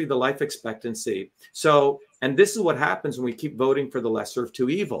expectancy. So, and this is what happens when we keep voting for the lesser of two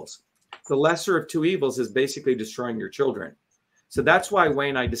evils. The lesser of two evils is basically destroying your children. So that's why,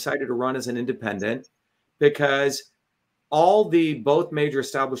 Wayne, I decided to run as an independent, because both major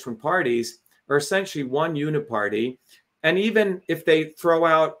establishment parties are essentially one uniparty. And even if they throw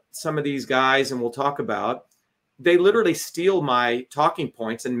out some of these guys, and we'll talk about, they literally steal my talking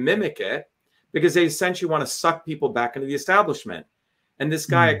points and mimic it, because they essentially want to suck people back into the establishment. And this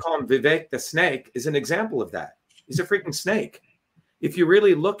guy, I call him Vivek the Snake, is an example of that. He's a freaking snake. If you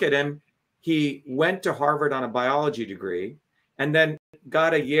really look at him, he went to Harvard on a biology degree and then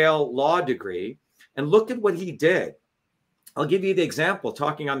got a Yale law degree. And look at what he did. I'll give you the example,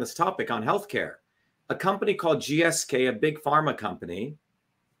 talking on this topic on healthcare. A company called GSK, a big pharma company,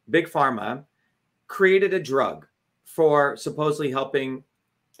 Big Pharma, created a drug for supposedly helping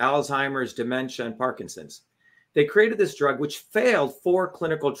Alzheimer's, dementia, and Parkinson's. They created this drug which failed 4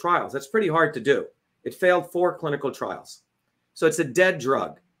 clinical trials. That's pretty hard to do. It failed 4 clinical trials. So it's a dead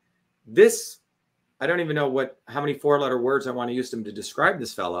drug. This, I don't even know how many 4-letter words I want to use them to describe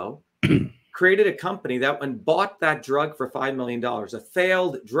this fellow, created a company that went and bought that drug for $5 million, a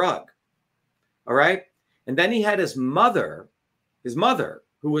failed drug. All right. And then he had his mother,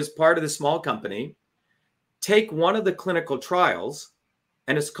 who was part of the small company, take one of the clinical trials,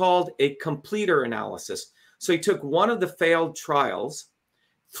 and it's called a completer analysis. So he took one of the failed trials,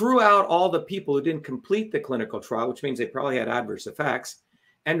 threw out all the people who didn't complete the clinical trial, which means they probably had adverse effects,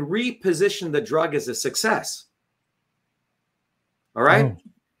 and repositioned the drug as a success. All right. Oh.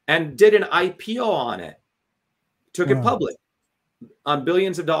 And did an IPO on it, took it public on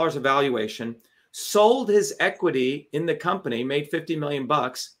billions of dollars of valuation, sold his equity in the company, made $50 million,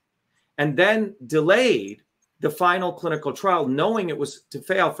 and then delayed the final clinical trial, knowing it was to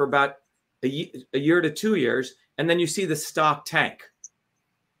fail for about a year to 2 years. And then you see the stock tank.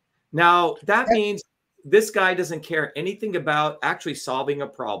 Now, that means this guy doesn't care anything about actually solving a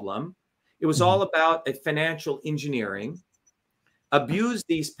problem. It was all about a financial engineering, abuse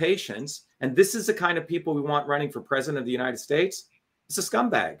these patients. And this is the kind of people we want running for president of the United States. It's a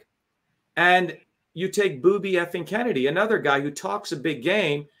scumbag. And you take Booby effing Kennedy, another guy who talks a big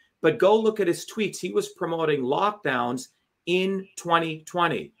game, but go look at his tweets. He was promoting lockdowns in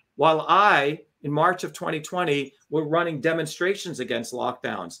 2020, while I, in March of 2020, were running demonstrations against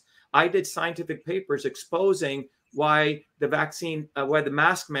lockdowns. I did scientific papers exposing why the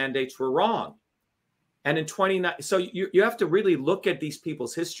mask mandates were wrong. And in 2019, so you have to really look at these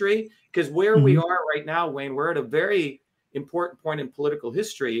people's history, because where we are right now, Wayne, we're at a very important point in political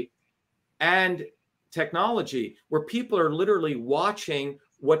history and technology where people are literally watching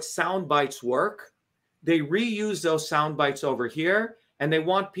what sound bites work. They reuse those sound bites over here, and they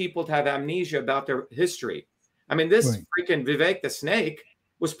want people to have amnesia about their history. I mean, this freaking Vivek the Snake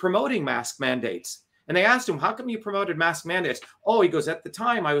was promoting mask mandates. And they asked him, how come you promoted mask mandates? Oh, he goes, at the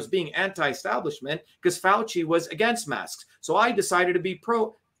time I was being anti-establishment because Fauci was against masks. So I decided to be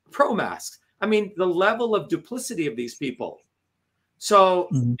pro-masks. I mean, the level of duplicity of these people. So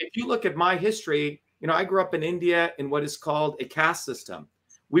if you look at my history, I grew up in India in what is called a caste system.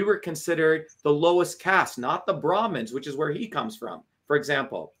 We were considered the lowest caste, not the Brahmins, which is where he comes from, for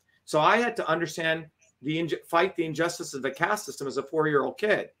example. So I had to understand fight the injustice of the caste system as a 4-year-old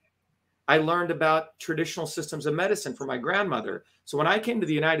kid. I learned about traditional systems of medicine from my grandmother. So when I came to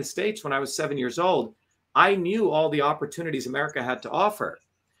the United States when I was 7 years old, I knew all the opportunities America had to offer.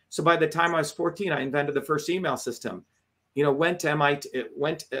 So by the time I was 14, I invented the first email system. Went to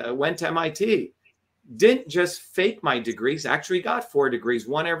MIT. Didn't just fake my degrees, actually got 4 degrees,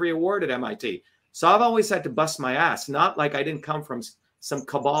 won every award at MIT. So I've always had to bust my ass, not like I didn't come from some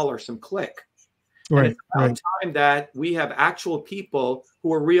cabal or some clique. Right, and it's about time that we have actual people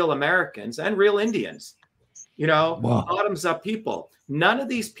who are real Americans and real Indians, bottoms up people. None of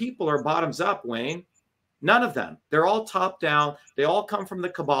these people are bottoms up, Wayne. None of them. They're all top down. They all come from the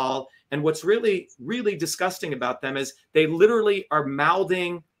cabal. And what's really, really disgusting about them is they literally are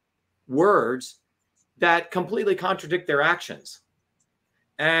mouthing words that completely contradict their actions.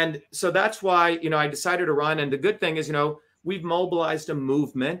 And so that's why, I decided to run. And the good thing is, we've mobilized a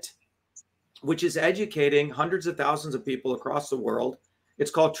movement which is educating hundreds of thousands of people across the world. It's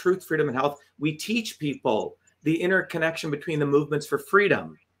called Truth, Freedom, and Health. We teach people the interconnection between the movements for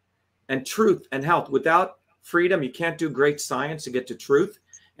freedom and truth and health. Without freedom, you can't do great science to get to truth.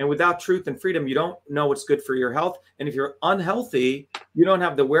 And without truth and freedom, you don't know what's good for your health. And if you're unhealthy, you don't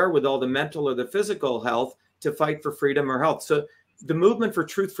have the wherewithal, the mental or the physical health to fight for freedom or health. So the movement for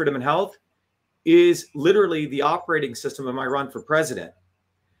truth, freedom, and health is literally the operating system of my run for president.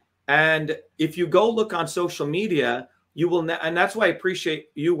 And if you go look on social media, you will, and that's why I appreciate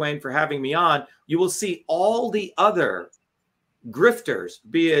you, Wayne, for having me on. You will see all the other grifters,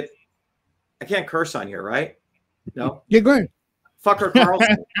 be it, I can't curse on here, right? No? Yeah, go ahead. Fucker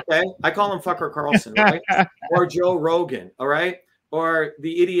Carlson, okay? I call him Fucker Carlson, right? Or Joe Rogan, all right? Or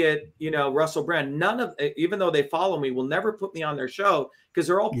the idiot, Russell Brand. None of, even though they follow me, will never put me on their show because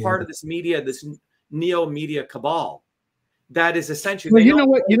they're all part of this media, this neo-media cabal. That is essentially. Well, you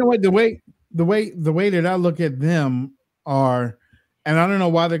know what? The way that I look at them are, and I don't know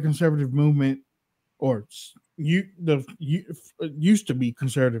why the conservative movement or used to be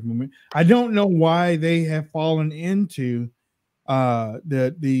conservative movement. I don't know why they have fallen into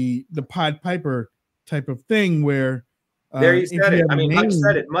the Pied Piper type of thing where there you said it. I mean, I've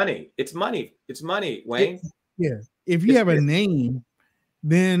said it. Money. It's money. It's money, Wayne. If you have a name,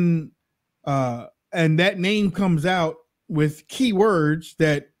 then and that name comes out with keywords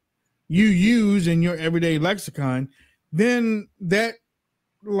that you use in your everyday lexicon, then that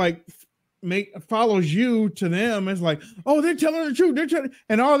follows you to them. It's like, oh, they're telling the truth.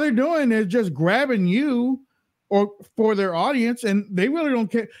 And all they're doing is just grabbing you or for their audience, and they really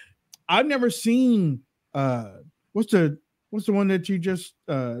don't care. I've never seen what's the one that you just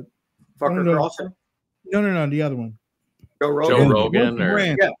Fucker Carlson? No, the other one. Joe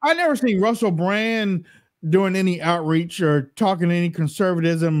Rogan. I never seen Russell Brand doing any outreach or talking any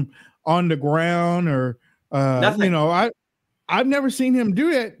conservatism on the ground or I've never seen him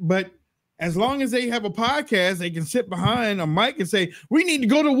do that. But as long as they have a podcast, they can sit behind a mic and say, we need to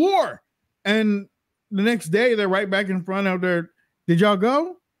go to war. And the next day they're right back in front of their, did y'all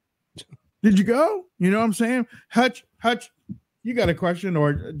go? Did you go? You know what I'm saying? Hutch, you got a question,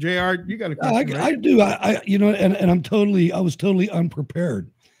 or JR, you got a question? I do. I was totally unprepared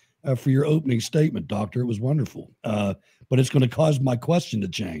for your opening statement, Doctor. It was wonderful. But it's going to cause my question to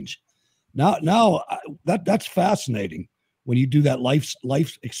change. Now that's fascinating when you do that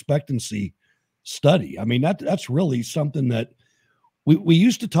life expectancy study. I mean, that's really something that we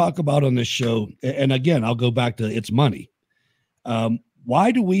used to talk about on this show. And again, I'll go back to it's money.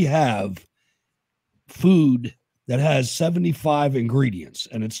 Why do we have food that has 75 ingredients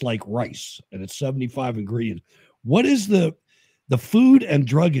and it's like rice and it's 75 ingredients? What is the Food and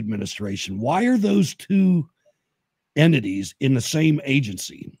Drug Administration? Why are those two entities in the same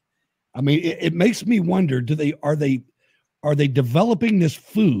agency? I mean, it makes me wonder, are they developing this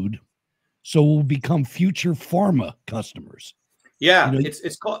food so we'll become future pharma customers? Yeah,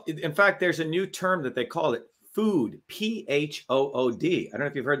 it's called, in fact, there's a new term that they call it food, PHOOD. I don't know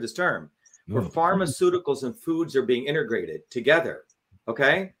if you've heard this term, where pharmaceuticals and foods are being integrated together.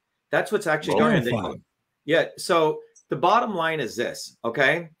 Okay. That's what's actually going on. Yeah. So the bottom line is this,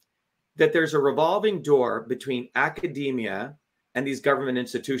 okay, that there's a revolving door between academia and these government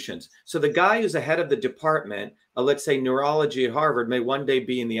institutions. So the guy who's the head of the department, let's say neurology at Harvard, may one day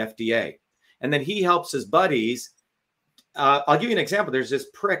be in the FDA. And then he helps his buddies. I'll give you an example. There's this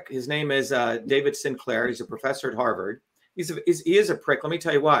prick. His name is David Sinclair. He's a professor at Harvard. He is a prick. Let me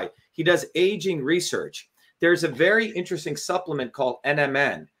tell you why. He does aging research. There's a very interesting supplement called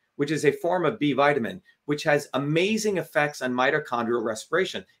NMN, which is a form of B vitamin, which has amazing effects on mitochondrial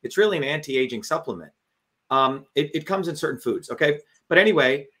respiration. It's really an anti-aging supplement. It comes in certain foods, okay? But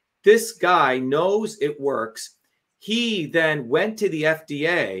anyway, this guy knows it works. He then went to the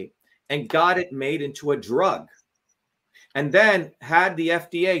FDA and got it made into a drug, and then had the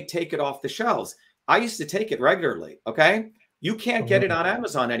FDA take it off the shelves. I used to take it regularly, okay? You can't get it on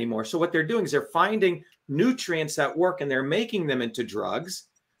Amazon anymore. So what they're doing is they're finding nutrients that work and they're making them into drugs.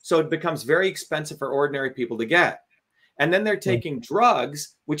 So it becomes very expensive for ordinary people to get. And then they're taking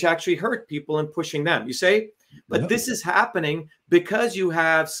drugs, which actually hurt people and pushing them. You say, but this is happening because you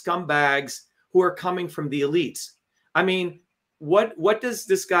have scumbags who are coming from the elites. I mean, what does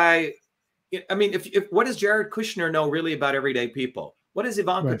this guy, I mean, if what does Jared Kushner know really about everyday people? What does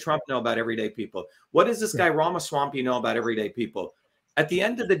Ivanka Trump know about everyday people? What does this guy Ramaswamy know about everyday people? At the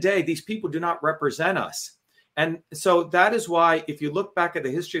end of the day, these people do not represent us. And so that is why, if you look back at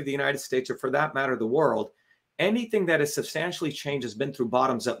the history of the United States, or for that matter, the world, anything that has substantially changed has been through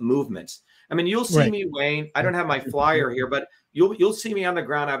bottoms-up movements. I mean, you'll see me, Wayne. I don't have my flyer here, but you'll see me on the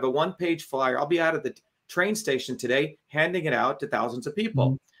ground. I have a one-page flyer. I'll be out at the train station today, handing it out to thousands of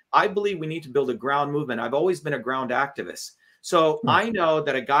people. I believe we need to build a ground movement. I've always been a ground activist. So I know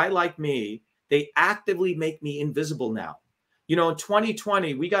that a guy like me, they actively make me invisible now. You know, in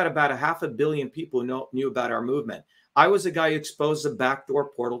 2020, we got about 500 million people who knew about our movement. I was the guy who exposed the backdoor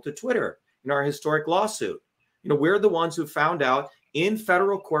portal to Twitter in our historic lawsuit. You know, we're the ones who found out in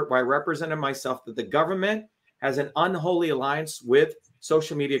federal court where I represented myself that the government has an unholy alliance with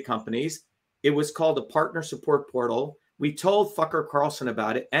social media companies. It was called a partner support portal. We told fucker Carlson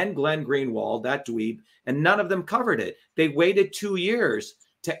about it and Glenn Greenwald, that dweeb, and none of them covered it. They waited 2 years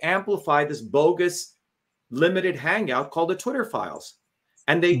to amplify this bogus limited hangout called the Twitter files.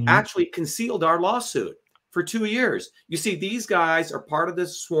 And they actually concealed our lawsuit for 2 years. You see, these guys are part of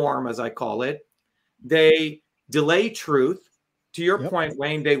this swarm, as I call it. They delay truth. To your point,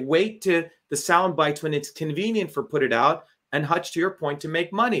 Wayne, they wait to the sound bites when it's convenient for put it out. And Hutch, to your point, to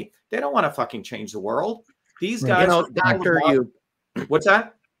make money. They don't want to fucking change the world. These guys, Doctor, what's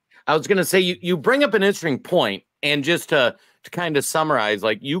that? I was going to say, you bring up an interesting point, and just to kind of summarize,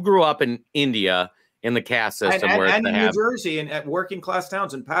 like, you grew up in India in the caste system, and in New Jersey, and at working class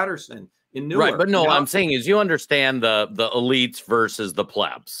towns in Patterson, in Newark. Right, but no, I'm saying is you understand the elites versus the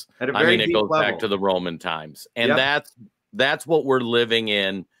plebs. I mean, it goes back to the Roman times, and that's what we're living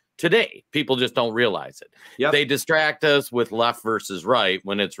in today. People just don't realize it. They distract us with left versus right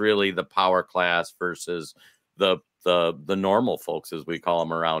when it's really the power class versus the normal folks, as we call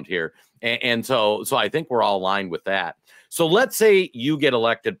them around here. And so I think we're all aligned with that. So let's say you get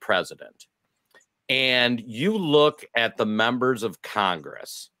elected president and you look at the members of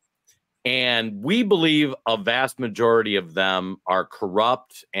Congress, and we believe a vast majority of them are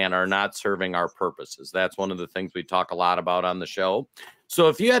corrupt and are not serving our purposes. That's one of the things we talk a lot about on the show. So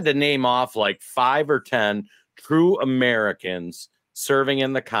if you had to name off like 5 or 10 true Americans serving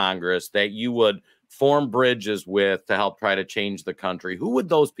in the Congress that you would form bridges with to help try to change the country, who would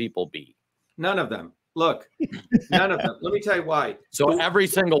those people be? None of them. Look, none of them. Let me tell you why. So every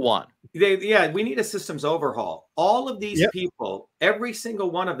single one. We need a systems overhaul. All of these people, every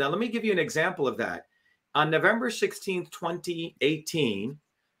single one of them. Let me give you an example of that. On November 16th, 2018,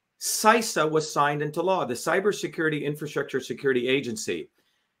 CISA was signed into law, the Cybersecurity Infrastructure Security Agency.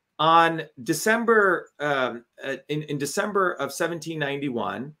 On December, in December of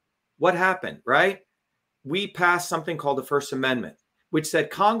 1791, what happened, right? We passed something called the First Amendment, which said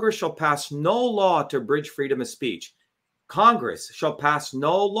Congress shall pass no law to abridge freedom of speech. Congress shall pass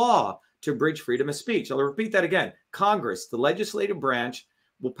no law to abridge freedom of speech. I'll repeat that again. Congress, the legislative branch,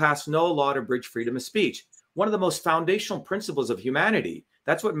 will pass no law to abridge freedom of speech. One of the most foundational principles of humanity.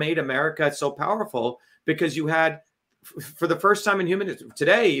 That's what made America so powerful, because you had, for the first time in human history,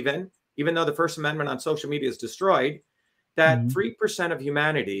 today even though the First Amendment on social media is destroyed, that 3% of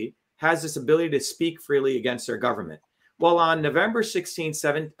humanity has this ability to speak freely against their government. Well, on November 16,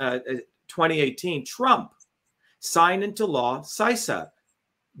 2018, Trump signed into law CISA.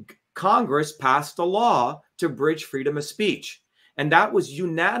 Congress passed a law to bridge freedom of speech. And that was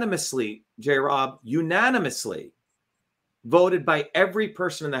unanimously, J-Rob, unanimously voted by every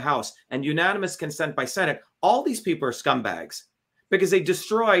person in the House and unanimous consent by Senate. All these people are scumbags because they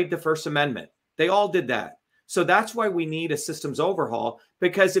destroyed the First Amendment. They all did that. So that's why we need a systems overhaul,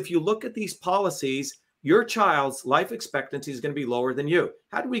 because if you look at these policies, your child's life expectancy is going to be lower than you.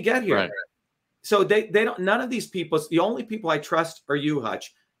 How did we get here? Right. So they don't, none of these people, the only people I trust are you,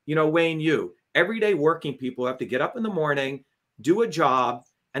 Hutch, Wayne, you, everyday working people who have to get up in the morning, do a job,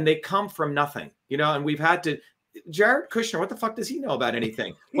 and they come from nothing, and we've had to, Jared Kushner, what the fuck does he know about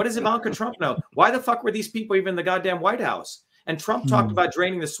anything? What does Ivanka Trump know? Why the fuck were these people even in the goddamn White House? And Trump talked about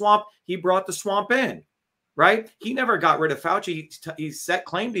draining the swamp. He brought the swamp in. Right? He never got rid of Fauci. He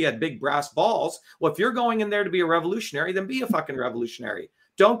claimed he had big brass balls. Well, if you're going in there to be a revolutionary, then be a fucking revolutionary.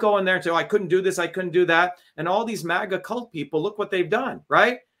 Don't go in there and say, I couldn't do this, I couldn't do that. And all these MAGA cult people, look what they've done,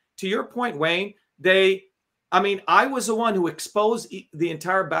 right? To your point, Wayne, I was the one who exposed the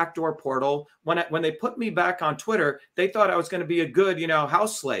entire backdoor portal. When they put me back on Twitter, they thought I was going to be a good,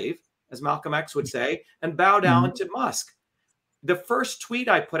 house slave, as Malcolm X would say, and bow down to Musk. The first tweet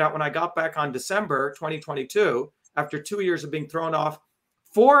I put out when I got back on December 2022, after 2 years of being thrown off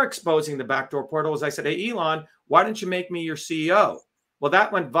for exposing the backdoor portal, was I said, hey, Elon, why don't you make me your CEO? Well,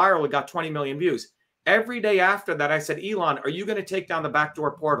 that went viral. It got 20 million views. Every day after that, I said, Elon, are you going to take down the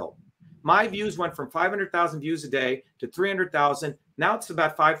backdoor portal? My views went from 500,000 views a day to 300,000. Now it's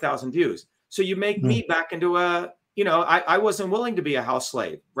about 5,000 views. So you make me back into I wasn't willing to be a house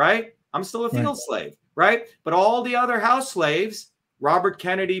slave, right? I'm still a field slave. Right. But all the other house slaves, Robert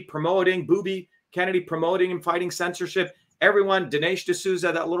Kennedy promoting, Booby Kennedy promoting and fighting censorship. Everyone, Dinesh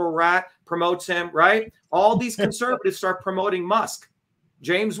D'Souza, that little rat, promotes him. Right. All these conservatives start promoting Musk,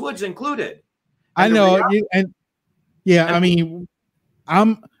 James Woods included. I know.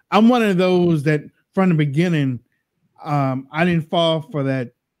 I'm one of those that from the beginning, I didn't fall for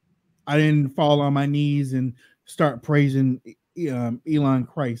that. I didn't fall on my knees and start praising Elon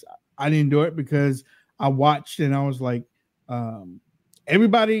Christ. I didn't do it because I watched and I was like,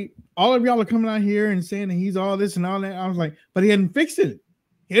 Everybody, all of y'all are coming out here and saying that he's all this and all that. I was like, but he hadn't fixed it.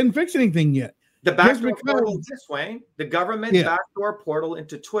 He hadn't fixed anything yet. The backdoor portal this way, the government backdoor portal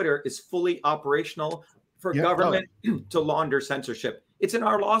into Twitter is fully operational for government to launder censorship. It's in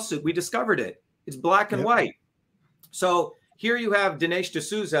our lawsuit. We discovered it. It's black and white. So here you have Dinesh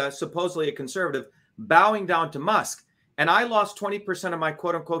D'Souza, supposedly a conservative, bowing down to Musk. And I lost 20% of my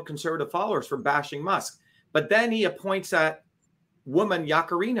quote unquote conservative followers for bashing Musk. But then he appoints that woman,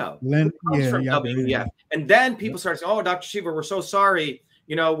 Yacarino, who comes from WEF. And then people start saying, oh, Dr. Shiva, we're so sorry.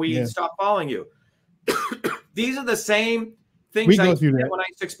 You know, we stopped following you. These are the same things I did when I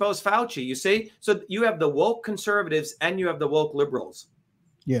used to expose Fauci, you see? So you have the woke conservatives and you have the woke liberals.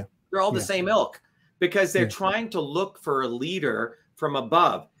 Yeah. They're all the same ilk because they're trying to look for a leader from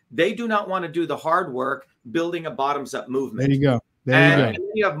above. They do not want to do the hard work building a bottoms-up movement. There you go. And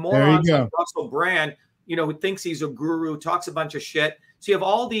you have morons like Russell Brand, you know, who thinks he's a guru, talks a bunch of shit. So you have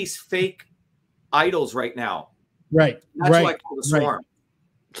all these fake idols right now. Right. That's why I call the swarm.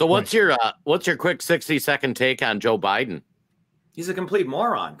 So what's your quick 60-second take on Joe Biden? He's a complete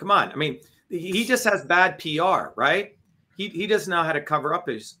moron. Come on. I mean, he just has bad PR, right? He doesn't know how to cover up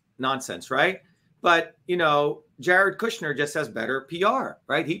his nonsense, right? But, you know, Jared Kushner just has better PR,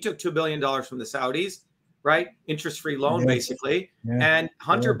 right? He took $2 billion from the Saudis, right? Interest-free loan, basically. And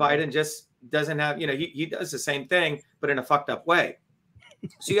Hunter Biden just doesn't have, you know, he does the same thing, but in a fucked up way.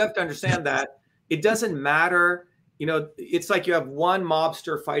 So you have to understand that it doesn't matter. You know, it's like you have one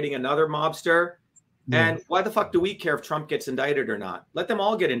mobster fighting another mobster. And why the fuck do we care if Trump gets indicted or not? Let them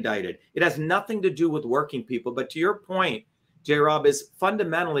all get indicted. It has nothing to do with working people. But to your point, J-Rob, is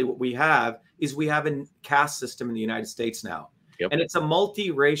fundamentally what we have is we have a caste system in the United States now. And it's a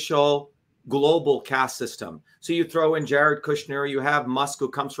multiracial global caste system. So you throw in Jared Kushner, you have Musk, who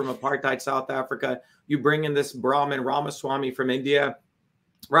comes from apartheid South Africa. You bring in this Brahmin Ramaswamy from India,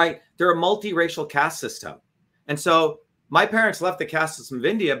 right? They're a multiracial caste system. And so my parents left the caste system of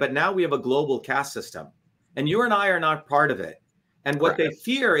India, but now we have a global caste system. And you and I are not part of it. And what they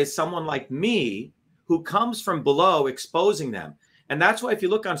fear is someone like me who comes from below exposing them. And that's why if you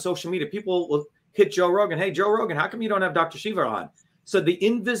look on social media, people will hit Joe Rogan. Hey, Joe Rogan, how come you don't have Dr. Shiva on? So the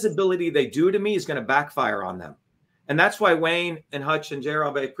invisibility they do to me is going to backfire on them. And that's why Wayne and Hutch and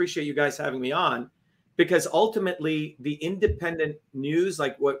J-Rob, I appreciate you guys having me on, because ultimately the independent news,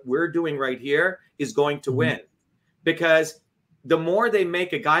 like what we're doing right here, is going to win. Because the more they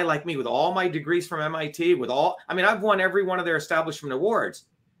make a guy like me with all my degrees from MIT, I've won every one of their establishment awards.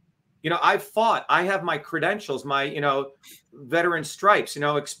 You know, I've fought, I have my credentials, my, you know, veteran stripes, you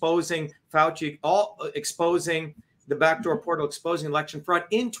know, exposing Fauci, exposing the backdoor portal, exposing election fraud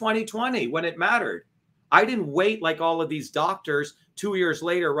in 2020 when it mattered. I didn't wait like all of these doctors 2 years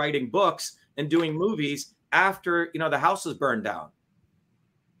later writing books and doing movies after, you know, the house was burned down.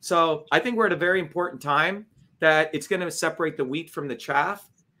 So I think we're at a very important time that it's going to separate the wheat from the chaff.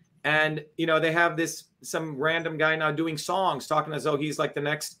 And, you know, they have some random guy now doing songs talking as though he's like the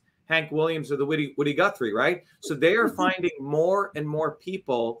next Hank Williams or the Woody Guthrie, right? So they are finding more and more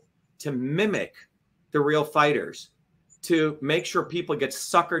people to mimic the real fighters, to make sure people get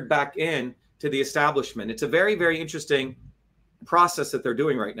suckered back in to the establishment. It's a very, very interesting process that they're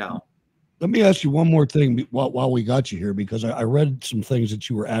doing right now. Let me ask you one more thing while we got you here, because I read some things that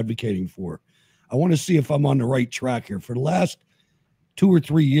you were advocating for. I want to see if I'm on the right track here. For the last 2 or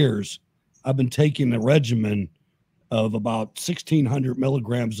 3 years, I've been taking a regimen of about 1,600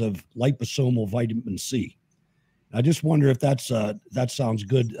 milligrams of liposomal vitamin C. I just wonder if that sounds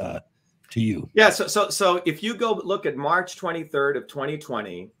good to you. Yeah. So if you go look at March 23rd of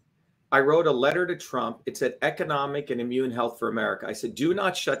 2020, I wrote a letter to Trump. It said economic and immune health for America. I said, do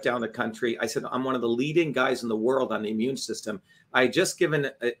not shut down the country. I said, I'm one of the leading guys in the world on the immune system. I had just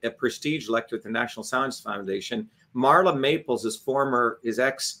given a prestige lecture at the National Science Foundation. Marla Maples, his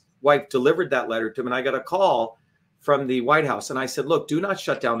ex-wife, delivered that letter to him. And I got a call from the White House. And I said, look, do not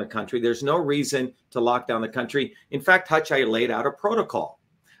shut down the country. There's no reason to lock down the country. In fact, Hutch, I laid out a protocol.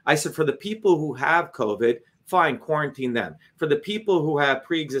 I said, for the people who have COVID, fine, quarantine them. For the people who have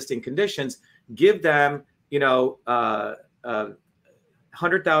pre-existing conditions, give them,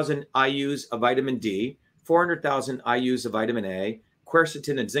 100,000 IUs of vitamin D, 400,000 IUs of vitamin A,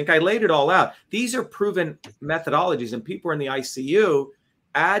 quercetin and zinc. I laid it all out. These are proven methodologies, and people are in the ICU.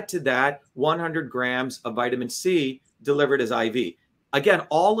 Add to that 100 grams of vitamin C delivered as IV. Again,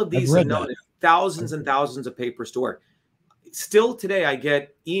 all of these are known, thousands and thousands of papers to work. Still today, I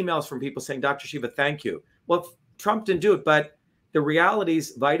get emails from people saying, Dr. Shiva, thank you. Well, Trump didn't do it, but the reality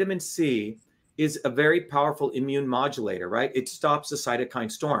is vitamin C is a very powerful immune modulator, right? It stops the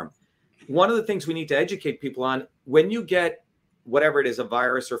cytokine storm. one of the things we need to educate people on, when you get whatever it is, a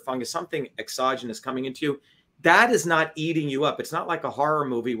virus or fungus, something exogenous coming into you, that is not eating you up. It's not like a horror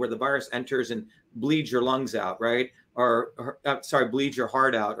movie where the virus enters and bleeds your lungs out, right? Or bleeds your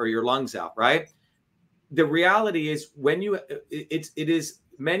heart out or your lungs out, right? The reality is when it is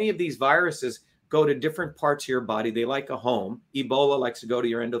many of these viruses go to different parts of your body. They like a home. Ebola likes to go to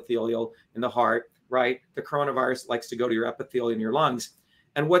your endothelial in the heart, right? The coronavirus likes to go to your epithelial in your lungs.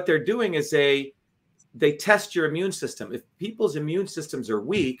 And what they're doing is they test your immune system. If people's immune systems are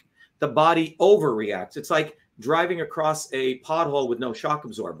weak, the body overreacts. It's like driving across a pothole with no shock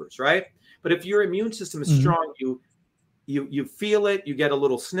absorbers, right? But if your immune system is strong, you feel it, you get a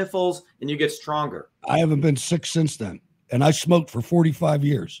little sniffles, and you get stronger. I haven't been sick since then, and I smoked for 45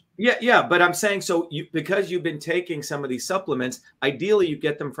 years. Yeah, but I'm saying, so because you've been taking some of these supplements, ideally you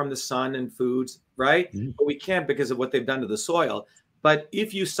get them from the sun and foods, right? But we can't because of what they've done to the soil. But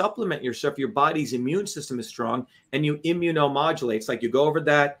if you supplement yourself, your body's immune system is strong and you immunomodulate. It's like you go over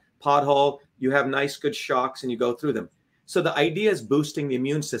that pothole, you have nice, good shocks and you go through them. So the idea is boosting the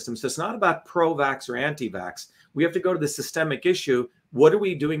immune system. So it's not about pro-vax or anti-vax. We have to go to the systemic issue. What are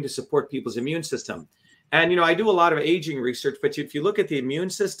we doing to support people's immune system? And, I do a lot of aging research, but if you look at the immune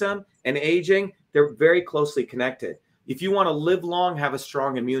system and aging, they're very closely connected. If you want to live long, have a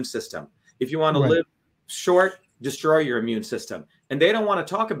strong immune system. If you want to live short, destroy your immune system. And they don't want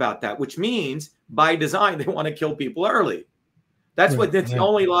to talk about that, which means by design, they want to kill people early. That's the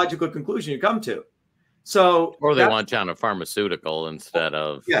only logical conclusion you come to. So, or they want you on a pharmaceutical instead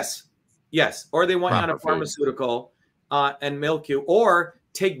of. Yes. Or they want you on a pharmaceutical and milk you, or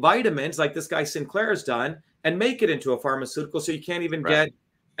take vitamins like this guy Sinclair's done and make it into a pharmaceutical. So you can't even get,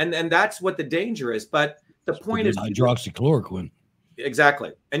 and that's what the danger is. But the point is hydroxychloroquine.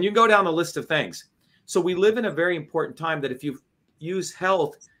 Exactly. And you can go down the list of things. So we live in a very important time that if you use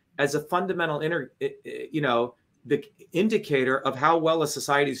health as a fundamental the indicator of how well a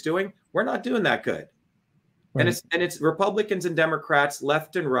society is doing, we're not doing that good. And it's Republicans and Democrats,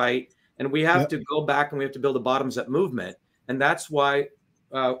 left and right, and we have to go back and we have to build a bottoms-up movement, and that's why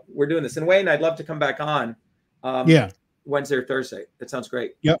we're doing this. And Wayne, I'd love to come back on Wednesday or Thursday. That sounds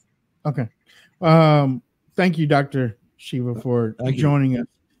great. Yep. Okay. Thank you, Dr. Shiva, for joining us.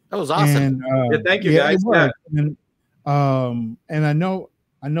 That was awesome. And, thank you, guys. And I know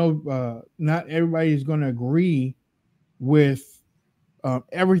not everybody is going to agree with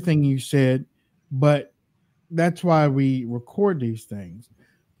everything you said, but that's why we record these things.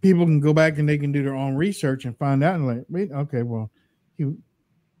 People can go back and they can do their own research and find out and like, wait, okay, well,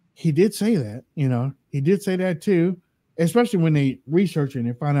 he did say that, he did say that too, especially when they research it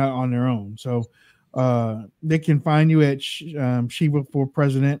and find out on their own. So they can find you at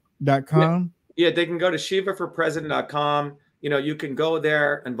shivaforpresident.com. Yeah, they can go to shivaforpresident.com. You can go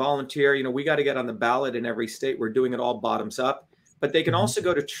there and volunteer. We got to get on the ballot in every state. We're doing it all bottoms up. But they can also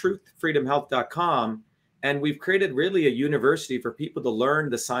go to truthfreedomhealth.com. And we've created really a university for people to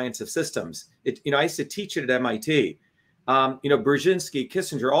learn the science of systems. I used to teach it at MIT. Brzezinski,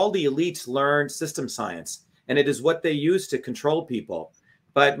 Kissinger, all the elites learned system science. And it is what they use to control people.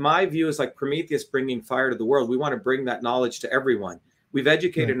 But my view is like Prometheus bringing fire to the world. We want to bring that knowledge to everyone. We've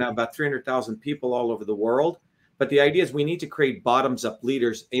educated now about 300,000 people all over the world. But the idea is we need to create bottoms-up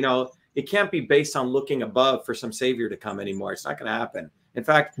leaders. It can't be based on looking above for some savior to come anymore. It's not going to happen. In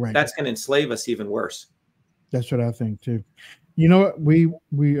fact, that's going to enslave us even worse. That's what I think too. You know what? We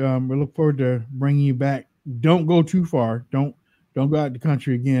look forward to bringing you back. Don't go too far. Don't go out the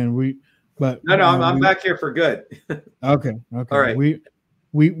country again. I'm back here for good. Okay. All right. We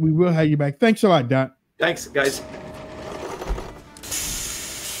will have you back. Thanks a lot, Doc. Thanks, guys.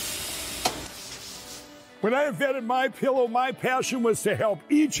 When I invented MyPillow, my passion was to help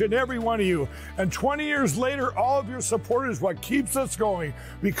each and every one of you. And 20 years later, all of your support is what keeps us going.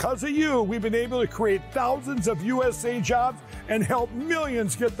 Because of you, we've been able to create thousands of USA jobs and help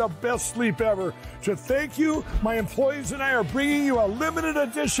millions get the best sleep ever. To thank you, my employees and I are bringing you a limited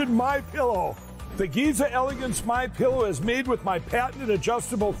edition MyPillow. The Giza Elegance MyPillow is made with my patented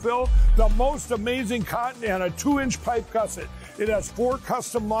adjustable fill, the most amazing cotton, and a 2-inch pipe gusset. It has 4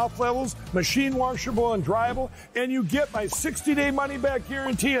 custom loft levels, machine washable and dryable, and you get my 60-day money-back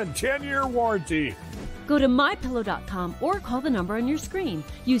guarantee and 10-year warranty. Go to mypillow.com or call the number on your screen.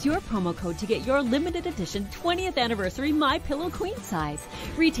 Use your promo code to get your limited edition 20th anniversary MyPillow queen size.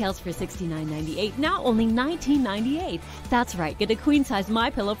 Retails for $69.98, now only $19.98. That's right, get a queen size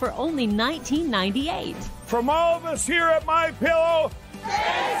MyPillow for only $19.98. From all of us here at MyPillow,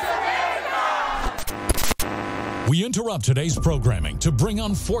 thanks America! We interrupt today's programming to bring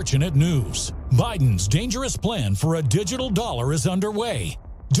unfortunate news. Biden's dangerous plan for a digital dollar is underway.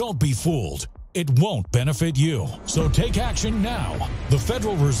 Don't be fooled. It won't benefit you. So take action now. The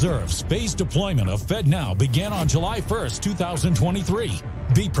Federal Reserve's phased deployment of FedNow began on July 1st, 2023.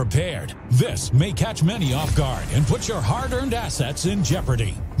 Be prepared. This may catch many off guard and put your hard-earned assets in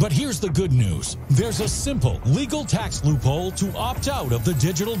jeopardy. But here's the good news. There's a simple legal tax loophole to opt out of the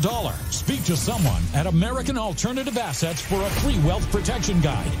digital dollar. Speak to someone at American Alternative Assets for a free wealth protection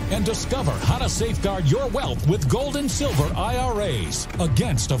guide and discover how to safeguard your wealth with gold and silver IRAs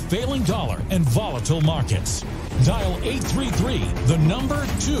against a failing dollar and volatile markets. Dial 833, the number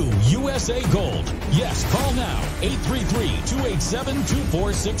 2 USA Gold. Yes, call now, 833-287-2465.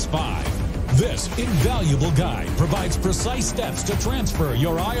 This invaluable guide provides precise steps to transfer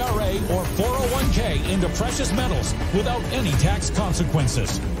your IRA or 401k into precious metals without any tax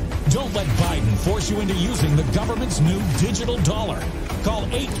consequences. Don't let Biden force you into using the government's new digital dollar. Call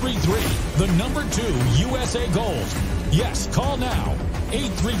 833, the number 2 USA Gold. Yes, call now,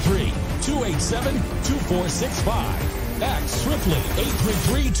 833-287-2465. Act swiftly,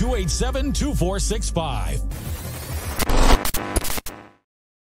 833-287-2465.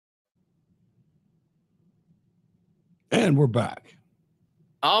 And we're back.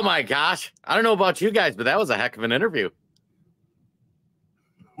 Oh my gosh. I don't know about you guys, but that was a heck of an interview.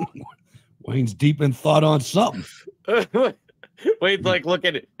 Wayne's deep in thought on something. Wayne's like, look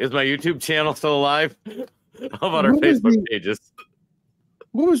at it. Is my YouTube channel still alive? How about our Facebook pages?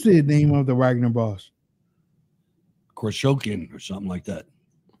 What was the name of the Wagner boss? Khrushchevkin or something like that.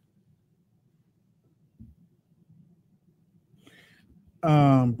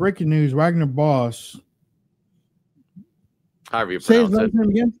 Breaking news: Wagner boss. However you Say his pronounce last it. name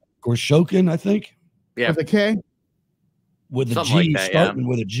again. Khrushchevkin, I think. Yeah. With a K? With a Something G, like that, starting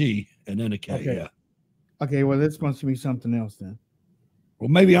with a G and then a K. Okay. Yeah. Okay, well, this must be something else then. Well,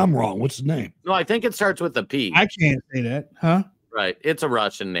 maybe I'm wrong. What's the name? No, I think it starts with a P. I can't say that, huh? Right. It's a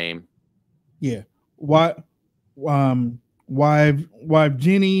Russian name. Yeah. What?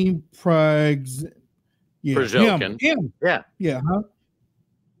 Jenny Prague's. Yeah. Przyokin. Him. Yeah. Yeah. Huh?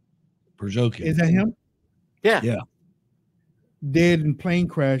 Przyokin. Is that him? Yeah. Yeah. Dead in plane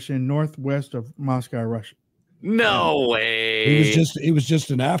crash in northwest of Moscow, Russia. No way. He was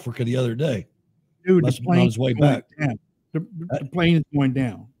just in Africa the other day. Dude, Must the have been on plane his way is going back. down. The plane is going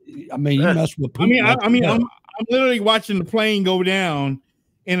down. I mean, you mess with Putin. I'm literally watching the plane go down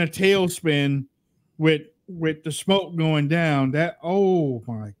in a tailspin with the smoke going down. That, oh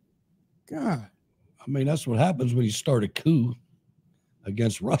my God. I mean, that's what happens when you start a coup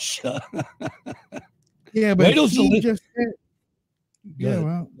against Russia. Yeah, but he Wait, just said, yeah,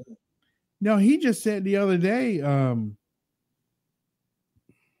 well, no, he just said the other day, that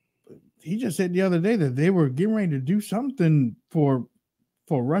they were getting ready to do something for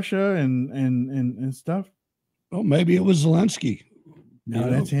Russia and stuff. Oh, maybe it was Zelensky. No,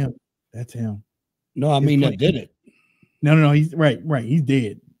 that's him. That's him. No, I mean that did it. No, he's right. He's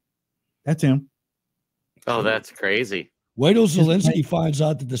dead. That's him. Oh, that's crazy. Wait till Zelensky finds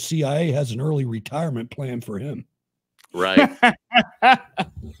out that the CIA has an early retirement plan for him. Right.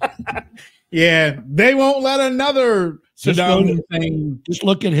 Yeah, they won't let another Saddam thing. Just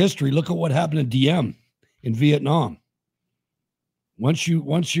look at history. Look at what happened in Diem in Vietnam. Once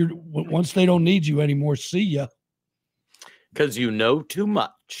they don't need you anymore, see ya. Because you know too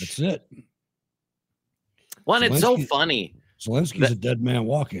much. That's it. Well, it's so funny. Zelensky's a dead man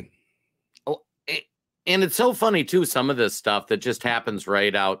walking. Oh, and it's so funny too. Some of this stuff that just happens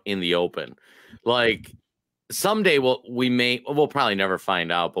right out in the open. Like someday we'll probably never find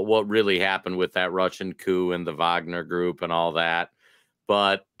out. But what really happened with that Russian coup and the Wagner group and all that.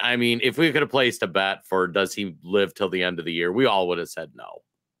 But I mean, if we could have placed a bet for does he live till the end of the year, we all would have said no.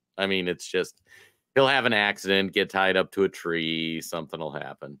 I mean, it's just he'll have an accident, get tied up to a tree, something will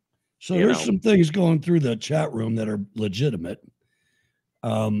happen. So there's some things going through the chat room that are legitimate.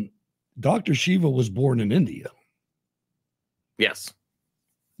 Dr. Shiva was born in India. Yes.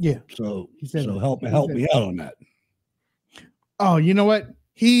 Yeah. So that. help me out on that. Oh, you know what?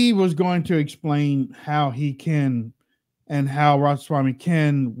 He was going to explain how he can and how Ramaswamy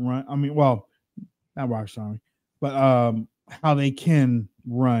can run. I mean, well, not Ramaswamy, but how they can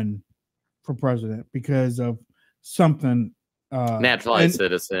run for president because of something. Naturalized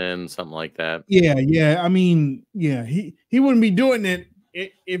citizen, something like that. Yeah. I mean, yeah, he wouldn't be doing it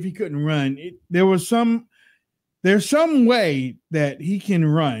if he couldn't run. There's some way that he can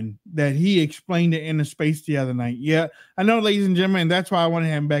run that he explained it in the space the other night. Yeah, I know, ladies and gentlemen, and that's why I want to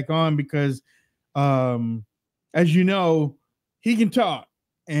have him back on because, as you know, he can talk,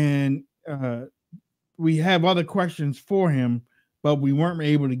 and we have other questions for him, but we weren't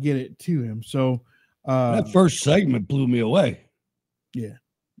able to get it to him. So that first segment blew me away. Yeah.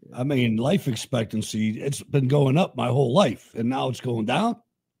 I mean, life expectancy, it's been going up my whole life, and now it's going down.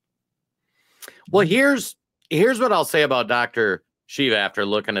 Well, here's what I'll say about Dr. Shiva after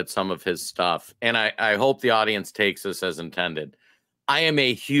looking at some of his stuff, and I hope the audience takes this as intended. I am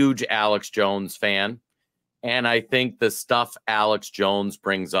a huge Alex Jones fan, and I think the stuff Alex Jones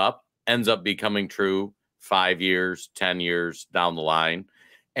brings up ends up becoming true 5 years, 10 years down the line.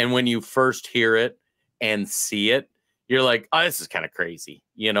 And when you first hear it and see it, you're like, oh, this is kind of crazy.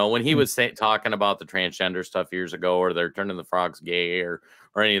 You know, when he was talking about the transgender stuff years ago, or they're turning the frogs gay or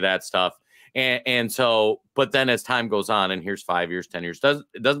any of that stuff. And so, but then as time goes on, and here's 5 years, 10 years,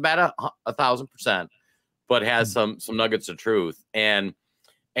 it doesn't bat 1,000%, but has some nuggets of truth. And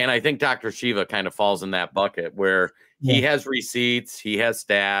I think Dr. Shiva kind of falls in that bucket where he has receipts, he has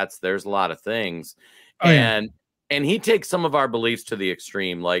stats, there's a lot of things. And he takes some of our beliefs to the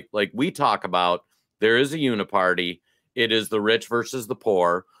extreme. Like we talk about, there is a uniparty. It is the rich versus the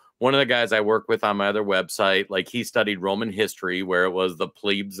poor. One of the guys I work with on my other website, like he studied Roman history where it was the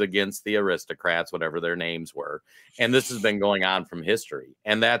plebes against the aristocrats, whatever their names were. And this has been going on from history.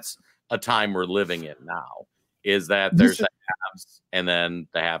 And that's a time we're living in now, is that there's the haves and then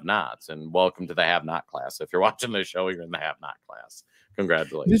the have-nots. And welcome to the have-not class. If you're watching this show, you're in the have-not class.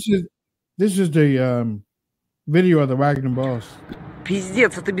 Congratulations. This is the video of the Wagner boss.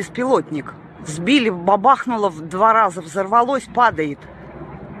 Пиздец, это беспилотник. Сбили, бабахнуло 2 раза, взорвалось, падает.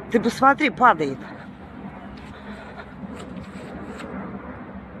 Ты посмотри, падает.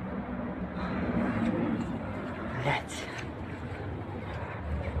 Блядь.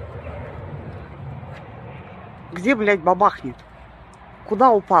 Где, блядь, бабахнет?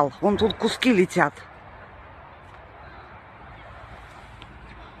 Куда упал? Вон тут куски летят.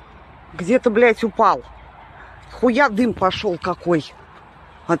 Где-то, блядь, упал. Хуя дым пошел какой.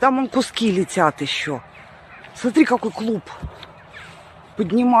 А там он куски летят еще. Смотри, какой клуб.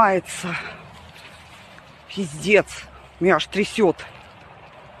 Поднимается. Пиздец. Меня аж трясет.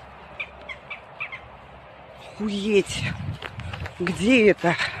 Охуеть. Где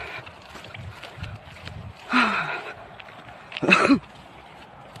это?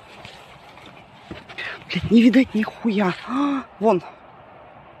 Блядь, не видать нихуя. Вон.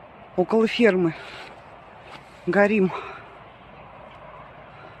 Около фермы. Горим.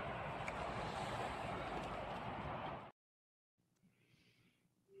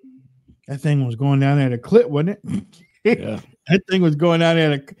 That thing was going down at a clip, wasn't it? Yeah. That thing was going down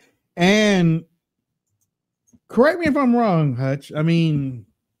at and correct me if I'm wrong, Hutch. I mean,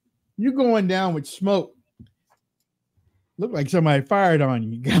 you're going down with smoke. Look like somebody fired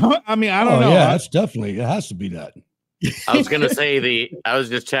on you. I mean, I don't know. Yeah, that's definitely, it has to be that. I was going to say I was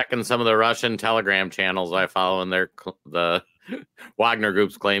just checking some of the Russian Telegram channels I follow, and the Wagner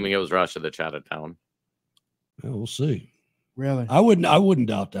group's claiming it was Russia that shot it down. Yeah, we'll see. Really? I wouldn't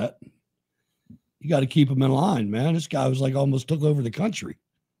doubt that. You got to keep him in line, man. This guy was like almost took over the country.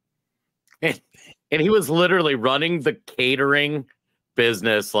 And he was literally running the catering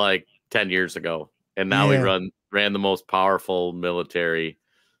business like 10 years ago. And now he ran the most powerful military.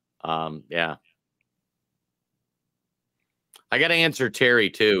 Yeah. I got to answer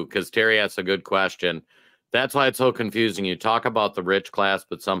Terry too, because Terry asked a good question. That's why it's so confusing. You talk about the rich class,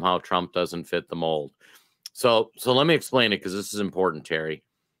 but somehow Trump doesn't fit the mold. So let me explain it, because this is important, Terry.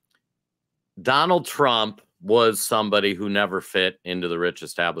 Donald Trump was somebody who never fit into the rich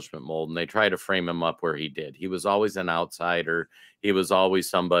establishment mold, and they try to frame him up where he did. He was always an outsider. He was always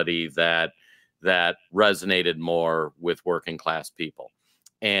somebody that resonated more with working class people.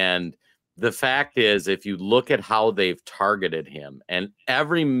 And the fact is, if you look at how they've targeted him, and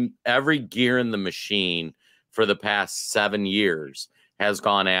every gear in the machine for the past 7 years has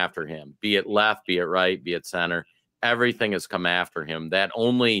gone after him, be it left, be it right, be it center, everything has come after him. That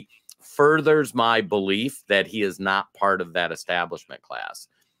only furthers my belief that he is not part of that establishment class.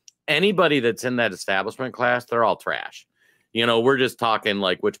 Anybody that's in that establishment class, they're all trash. You know, we're just talking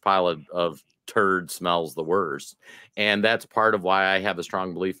like which pile of turd smells the worst. And that's part of why I have a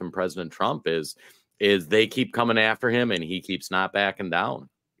strong belief in President Trump is they keep coming after him and he keeps not backing down.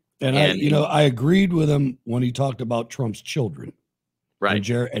 And I agreed with him when he talked about Trump's children. Right.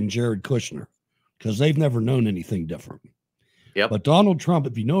 And Jared Kushner, because they've never known anything different. Yep. But Donald Trump,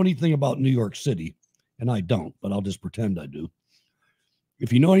 if you know anything about New York City, and I don't, but I'll just pretend I do.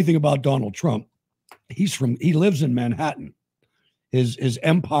 If you know anything about Donald Trump, he lives in Manhattan. His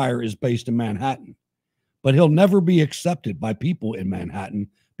empire is based in Manhattan, but he'll never be accepted by people in Manhattan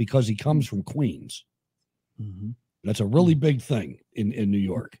because he comes from Queens. Mm-hmm. That's a really big thing in New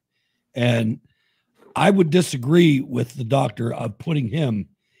York. And I would disagree with the doctor of putting him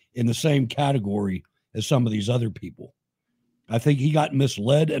in the same category as some of these other people. I think he got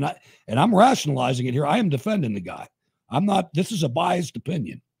misled, and I'm rationalizing it here. I am defending the guy. I'm not. This is a biased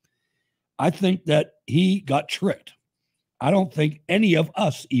opinion. I think that he got tricked. I don't think any of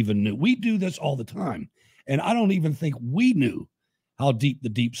us even knew. We do this all the time, and I don't even think we knew how deep the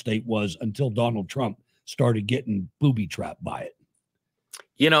deep state was until Donald Trump started getting booby trapped by it.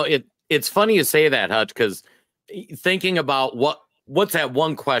 You know, it's funny you say that, Hutch, because thinking about what's that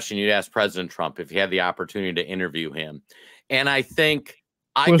one question you'd ask President Trump if you had the opportunity to interview him, and I think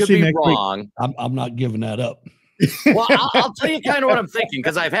I could be wrong. I'm not giving that up. Well, I'll tell you kind of what I'm thinking,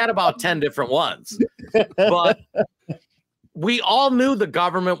 because I've had about 10 different ones. But we all knew the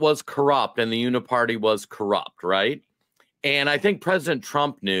government was corrupt and the Uniparty was corrupt, right? And I think President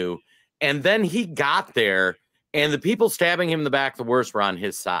Trump knew. And then he got there, and the people stabbing him in the back the worst were on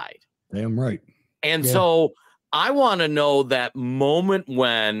his side. Damn right. And so I want to know that moment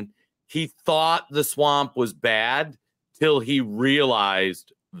when he thought the swamp was bad till he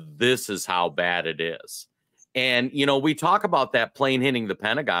realized this is how bad it is. And, you know, we talk about that plane hitting the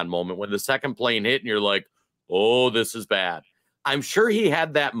Pentagon moment when the second plane hit and you're like, oh, this is bad. I'm sure he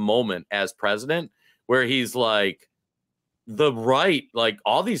had that moment as president where he's like, the right, like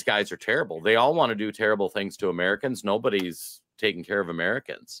all these guys are terrible. They all want to do terrible things to Americans. Nobody's taking care of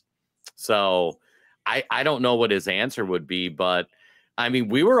Americans. So I don't know what his answer would be, but I mean,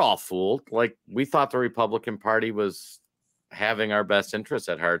 we were all fooled. Like we thought the Republican Party was having our best interests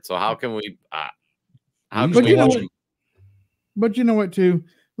at heart. So how can we, but you know what, too?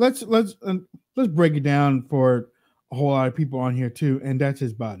 Let's break it down for a whole lot of people on here too, and that's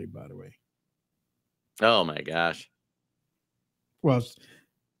his body, by the way. Oh my gosh. Well,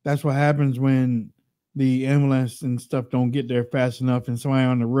 that's what happens when the ambulance and stuff don't get there fast enough, and somebody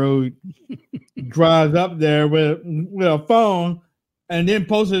on the road drives up there with a phone and then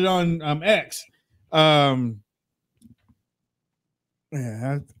posts it on X.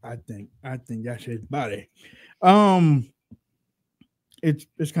 Yeah, I think that's his body.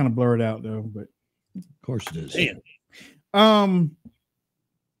 It's kind of blurred out though, but of course it is. Damn.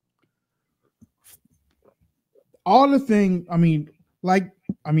 All the thing,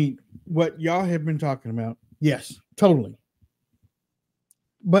 what y'all have been talking about, yes, totally.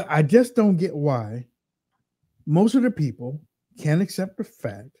 But I just don't get why most of the people can't accept the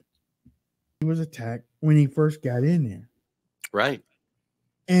fact he was attacked when he first got in there. Right.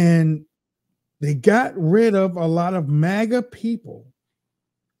 And they got rid of a lot of MAGA people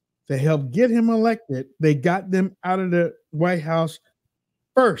that helped get him elected. They got them out of the White House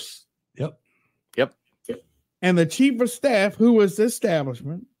first. Yep. And the chief of staff, who was the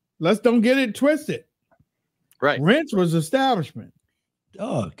establishment, let's don't get it twisted. Right. Rents was establishment.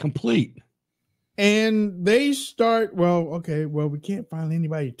 Oh, complete. And they start, we can't find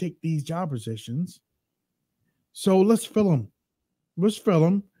anybody to take these job positions. So let's fill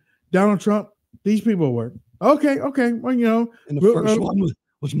them. Donald Trump, these people work. Okay. Well, you know. And the first one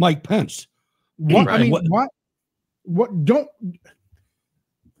was Mike Pence. What? Right. I mean, what don't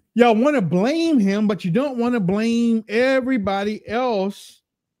y'all want to blame him, but you don't want to blame everybody else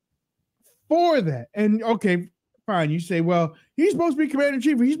for that. And okay, fine. You say, well, he's supposed to be commander in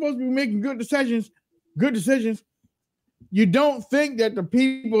chief. He's supposed to be making good decisions. You don't think that the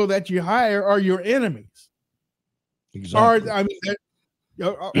people that you hire are your enemies. Exactly.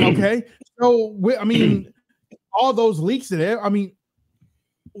 Okay. So, all those leaks there,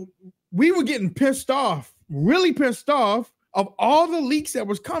 we were getting really pissed off of all the leaks that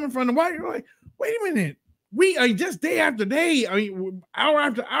was coming from the White House. Like, wait a minute. We are just day after day, hour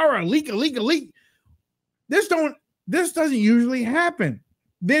after hour, a leak. This doesn't usually happen.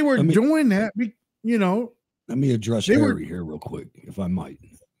 They were doing that, Let me address Harry here real quick, if I might.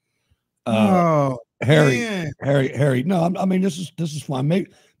 Harry. No, this is fine.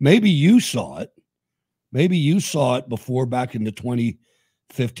 Maybe you saw it. Maybe you saw it before, back in the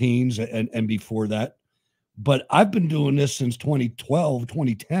 2015s and before that. But I've been doing this since 2012,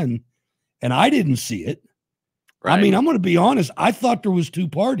 2010, and I didn't see it. Right. I'm going to be honest. I thought there was two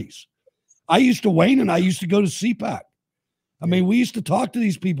parties. I used to Wayne and I used to go to CPAC. We used to talk to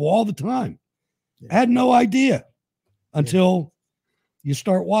these people all the time. I had no idea until you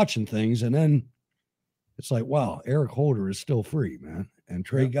start watching things, and then it's like, wow, Eric Holder is still free, man. And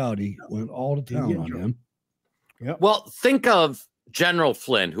Trey Gowdy went all to town on him. Yep. Well, think of General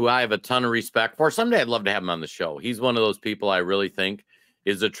Flynn, who I have a ton of respect for. Someday I'd love to have him on the show. He's one of those people I really think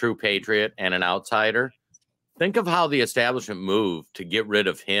is a true patriot and an outsider. Think of how the establishment moved to get rid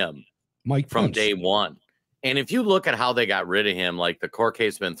of him from day one. And if you look at how they got rid of him, like the court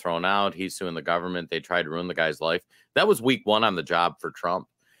case has been thrown out, he's suing the government, they tried to ruin the guy's life. That was week one on the job for Trump.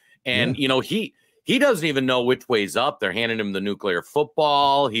 And, he doesn't even know which way's up. They're handing him the nuclear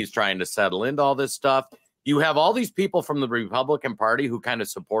football. He's trying to settle into all this stuff. You have all these people from the Republican Party who kind of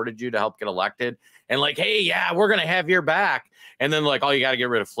supported you to help get elected and like, hey, yeah, we're going to have your back. And then like, oh, you got to get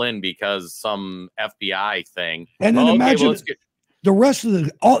rid of Flynn because some FBI thing. And then imagine the rest of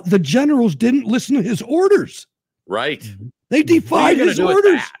the generals didn't listen to his orders. Right. They defied his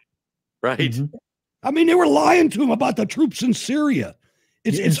orders. Right. Mm-hmm. I mean, they were lying to him about the troops in Syria.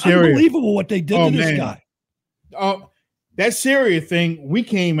 It's unbelievable what they did to this guy. Oh, that Syria thing, we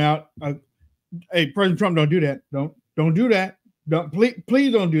came out. Hey, President Trump, don't do that. Don't do that. Don't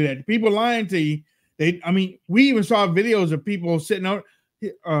please don't do that. People lying to you. We even saw videos of people sitting out.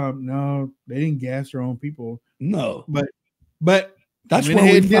 No, they didn't gas their own people. No, but that's where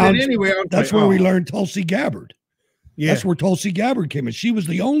we found it anyway. That's where we learned Tulsi Gabbard. Yeah, that's where Tulsi Gabbard came in. She was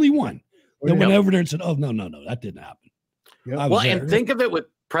the only one that went over there and said, "Oh no, that didn't happen." Yep. Well, and think of it with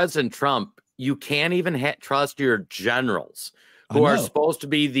President Trump. You can't even trust your generals who are supposed to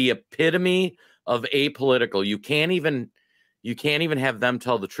be the epitome of apolitical. You can't even have them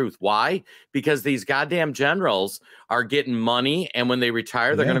tell the truth. Why? Because these goddamn generals are getting money, and when they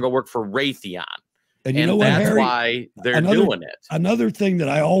retire, they're going to go work for Raytheon. And you know what, that's Harry? why they're doing it. Another thing that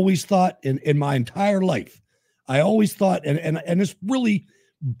I always thought in my entire life, I always thought, and this really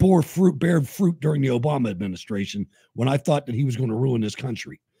bared fruit during the Obama administration when I thought that he was going to ruin this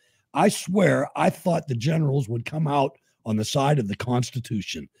country. I swear, I thought the generals would come out on the side of the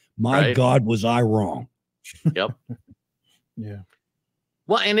Constitution. My God, was I wrong? Yep. Yeah.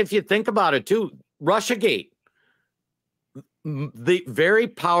 Well, and if you think about it too, Russiagate, the very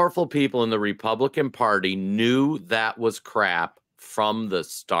powerful people in the Republican Party knew that was crap from the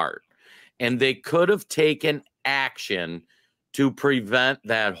start, and they could have taken action to prevent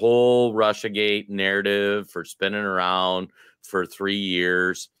that whole Russiagate narrative for spinning around for 3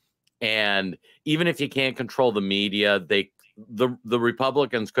 years. And even if you can't control the media, the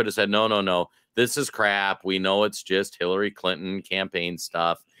Republicans could have said, no, this is crap. We know it's just Hillary Clinton campaign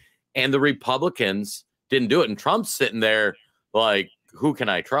stuff. And the Republicans didn't do it. And Trump's sitting there like, who can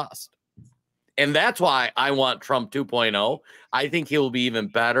I trust? And that's why I want Trump 2.0. I think he will be even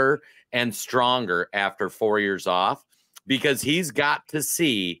better and stronger after 4 years off, because he's got to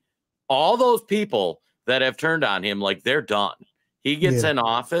see all those people that have turned on him like they're done. He gets in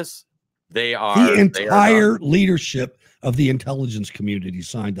office. The entire leadership of the intelligence community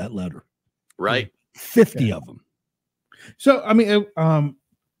signed that letter. Right. 50 of them. So,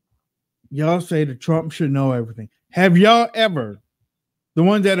 y'all say that Trump should know everything. Have y'all ever, the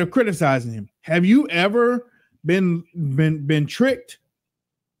ones that are criticizing him, have you ever been tricked?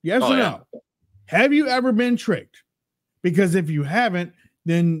 Yes or no? Have you ever been tricked? Because if you haven't,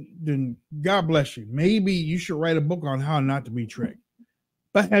 then God bless you. Maybe you should write a book on how not to be tricked.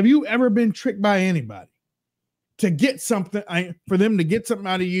 But have you ever been tricked by anybody to get something, for them to get something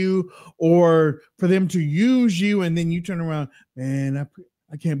out of you, or for them to use you, and then you turn around, man,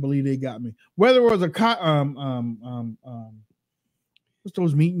 I can't believe they got me. Whether it was what's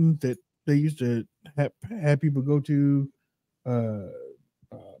those meetings that they used to have people go to,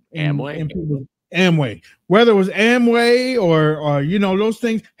 Amway. Whether it was Amway or those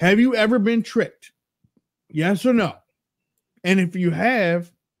things, have you ever been tricked? Yes or no? And if you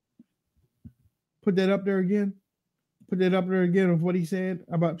have, put that up there again. Put that up there again of what he said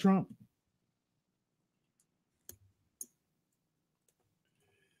about Trump.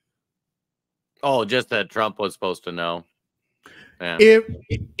 Oh, just that Trump was supposed to know. Yeah.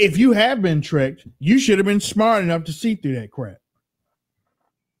 If you have been tricked, you should have been smart enough to see through that crap.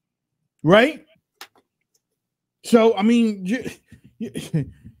 Right? So,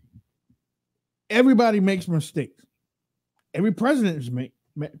 everybody makes mistakes. Every president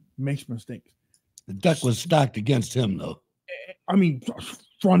makes mistakes. The deck was stacked against him, though.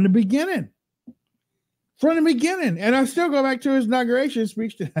 From the beginning. And I still go back to his inauguration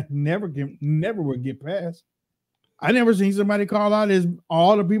speech that I never would get past. I never seen somebody call out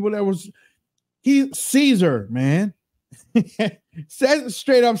all the people that was Caesar, man. Says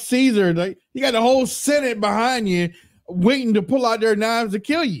straight up Caesar. Like, you got the whole Senate behind you waiting to pull out their knives to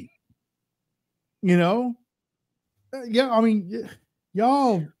kill you. Y'all.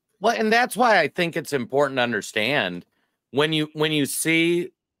 Well, and that's why I think it's important to understand when you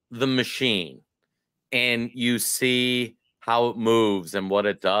see the machine and you see how it moves and what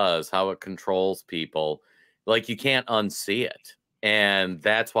it does, how it controls people, like, you can't unsee it. And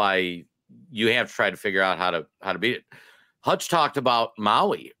that's why you have to try to figure out how to beat it. Hutch talked about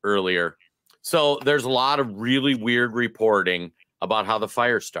Maui earlier. So there's a lot of really weird reporting about how the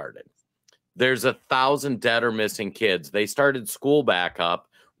fire started. There's 1,000 dead or missing kids. They started school back up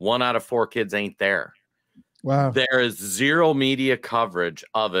 1 out of 4 kids ain't there. Wow. There is zero media coverage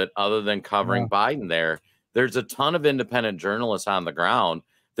of it other than covering Biden there. There's a ton of independent journalists on the ground.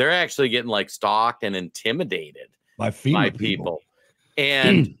 They're actually getting like stalked and intimidated by people.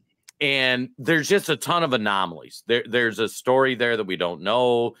 And there's just a ton of anomalies. There's a story there that we don't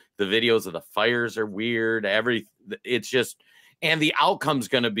know. The videos of the fires are weird. It's just, and the outcome's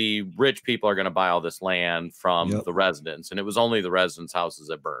going to be rich people are going to buy all this land from the residents. And it was only the residents' houses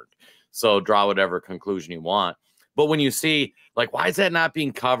that burned. So draw whatever conclusion you want. But when you see, like, why is that not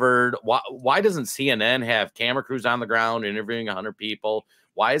being covered? Why doesn't CNN have camera crews on the ground interviewing 100 people?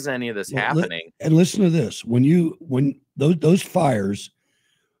 Why is any of this happening? And listen to this. When those fires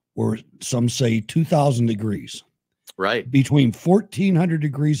were, some say 2,000 degrees. Right. Between 1,400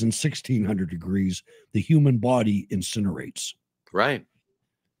 degrees and 1,600 degrees, the human body incinerates. Right.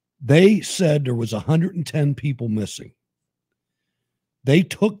 They said there was 110 people missing. They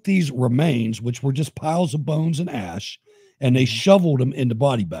took these remains, which were just piles of bones and ash, and they shoveled them into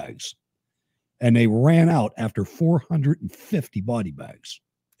body bags. And they ran out after 450 body bags.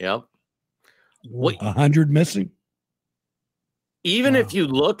 Yep. 100 missing. Even if you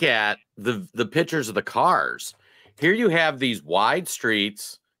look at the pictures of the cars, here you have these wide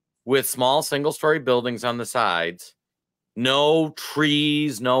streets with small single-story buildings on the sides, no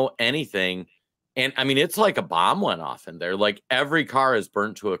trees, no anything. And I mean, it's like a bomb went off in there. Like every car is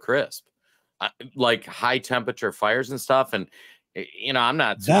burnt to a crisp, like high temperature fires and stuff. And, you know, I'm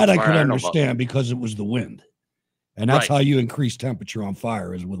not that I could understand because it was the wind. And that's right. how you increase temperature on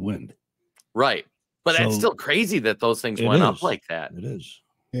fire is with wind. Right. But So, that's still crazy that those things it went is. up like that. It is.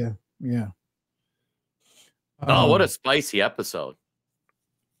 Yeah. Yeah. Oh, what a spicy episode.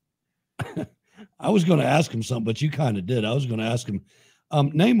 I was going to ask him something, but you kind of did. I was going to ask him,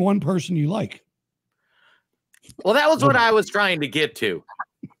 name one person you like. Well, that was what I was trying to get to,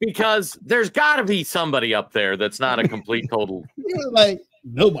 because there's got to be somebody up there that's not a complete total. Like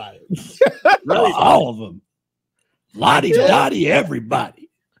nobody. Really? All of them. Lottie, Dottie, everybody.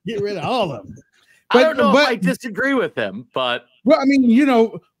 Get rid of all of them. I don't know if I disagree with him, but well, I mean, you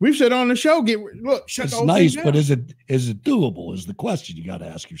know, we've said on the show, shut It's the whole nice, thing but down. is it doable? Is the question you got to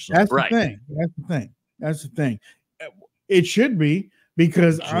ask yourself. That's the thing. That's the thing. That's the thing. It should be,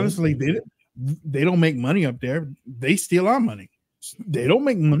 because honestly, they don't make money up there. They steal our money. They don't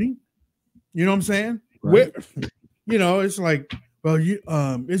make money. You know what I'm saying? Right. You know, it's like, well,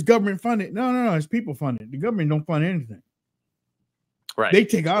 it's government funded. No, it's people funded. The government don't fund anything. Right. They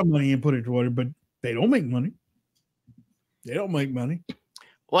take our money and put it toward it, but they don't make money. They don't make money.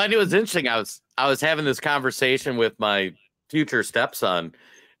 Well, and it was interesting. I was having this conversation with my future stepson,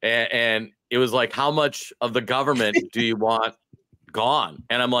 and it was like, how much of the government do you want gone?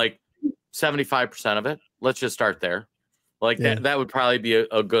 And I'm like, 75% of it. Let's just start there. Like that would probably be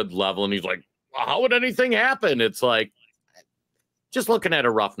a good level. And he's like, well, how would anything happen? It's like, just looking at a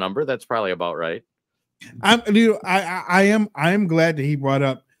rough number, that's probably about right. I am glad that he brought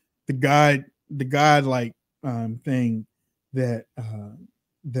up the guide like thing that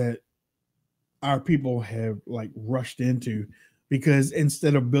that our people have like rushed into, because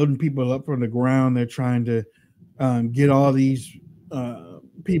instead of building people up from the ground, they're trying to get all these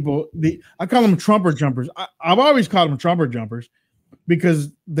people. I call them Trumper jumpers. I've always called them Trumper jumpers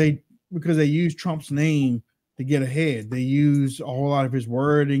because they use Trump's name to get ahead. They use a whole lot of his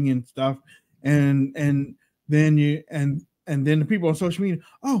wording and stuff, and then the people on social media,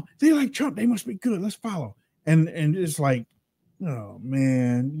 oh, they like Trump, they must be good, let's follow. And it's like, oh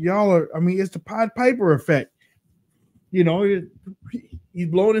man, y'all are, I mean, it's the Pied Piper effect. You know, he's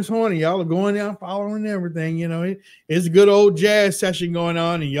blowing his horn and y'all are going down following everything. You know, it's a good old jazz session going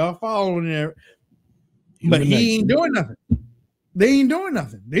on and y'all following it. But he ain't doing nothing. They ain't doing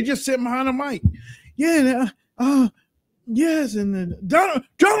nothing. They just sitting behind a mic. Yeah, yes, and Donald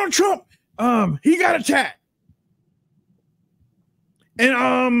Trump, he got attacked.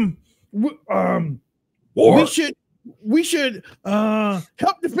 And we should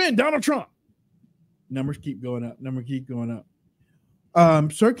help defend Donald Trump. Numbers keep going up.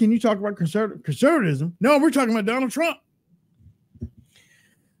 Sir, can you talk about conservatism? No, we're talking about Donald Trump.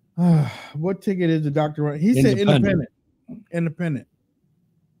 What ticket is the doctor running? He said independent.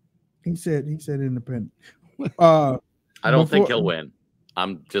 He said independent. I don't think he'll win.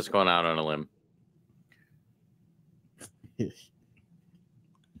 I'm just going out on a limb.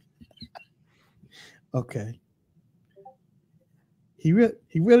 Okay. He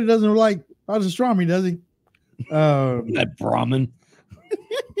really doesn't like Pastrami, does he? That Brahmin.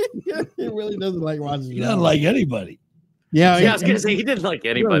 He really doesn't like Roger. He doesn't like anybody. Yeah, I was going to say he didn't like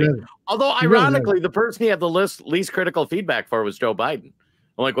anybody. Really Although, ironically, the person he had the least critical feedback for was Joe Biden.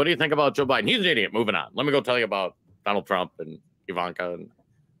 I'm like, what do you think about Joe Biden? He's an idiot. Moving on. Let me go tell you about Donald Trump and Ivanka. And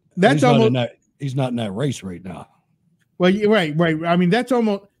that's he's not in that race right now. Well, right. I mean, that's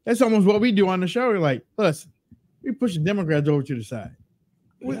almost what we do on the show. We're like, listen, we push the Democrats over to the side.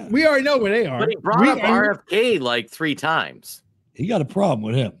 Yeah. We already know where they are. But he brought up RFK like 3 times. He got a problem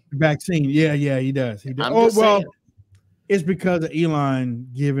with him. Vaccine. Yeah, he does. He does. Saying. It's because of Elon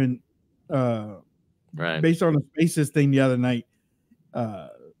giving based on the Spaces thing the other night.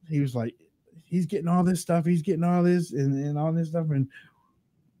 He was like, he's getting all this stuff, he's getting all this and all this stuff. And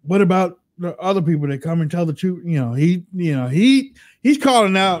what about the other people that come and tell the truth? He's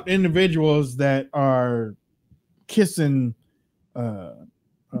calling out individuals that are kissing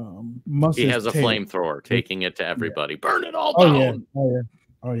he has a flamethrower, taking it to everybody. Burn it all down.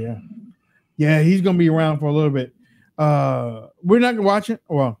 Oh yeah. He's gonna be around for a little bit. We're not gonna watch it.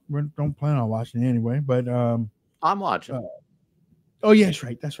 Well, we don't plan on watching it anyway. But I'm watching. Oh yeah,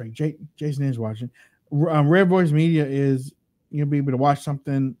 that's right. Jason is watching. Red Voice Media is you'll be able to watch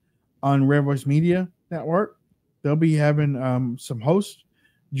something on Red Voice Media Network. They'll be having some hosts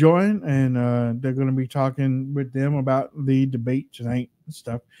join, and they're going to be talking with them about the debate tonight and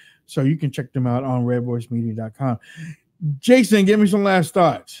stuff. So you can check them out on redvoicemedia.com. Jason, give me some last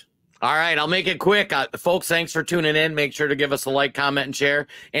thoughts. All right, I'll make it quick. Folks, thanks for tuning in. Make sure to give us a like, comment, and share.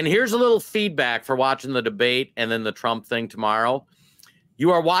 And here's a little feedback for watching the debate and then the Trump thing tomorrow.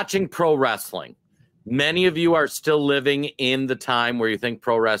 You are watching pro wrestling. Many of you are still living in the time where you think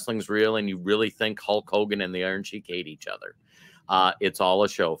pro wrestling's real and you really think Hulk Hogan and the Iron Sheik hate each other. It's all a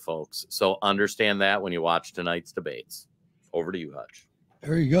show, folks. So understand that when you watch tonight's debates. Over to you, Hutch.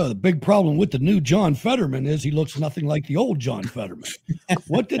 There you go. The big problem with the new John Fetterman is he looks nothing like the old John Fetterman.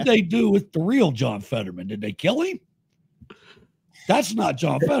 What did they do with the real John Fetterman? Did they kill him? That's not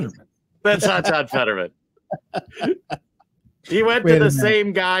John Fetterman. That's not John Fetterman. He went to the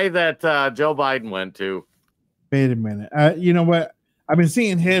same guy that Joe Biden went to. Wait a minute. You know what? I've been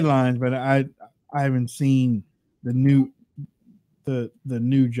seeing headlines, but I haven't seen the new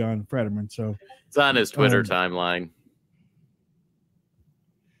John Fetterman. So it's on his Twitter timeline.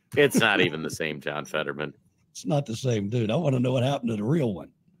 It's not even the same John Fetterman. It's not the same dude. I want to know what happened to the real one.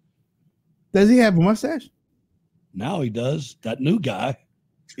 Does he have a mustache? Now he does. That new guy.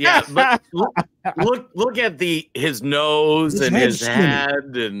 Yeah, but look at his nose and his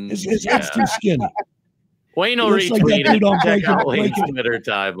head and his head's too skinny. Wayne will retweet it. Check out Wayne's Twitter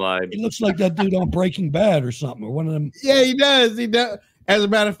timeline. He looks like that dude on Breaking Bad or something, or one of them. Yeah, he does. He does. As a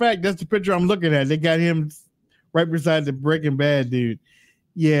matter of fact, that's the picture I'm looking at. They got him right beside the Breaking Bad dude.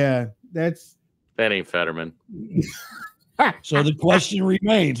 Yeah, that ain't Fetterman. So the question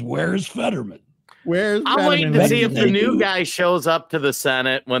remains: where's Fetterman? I'm waiting to see if the new guy shows up to the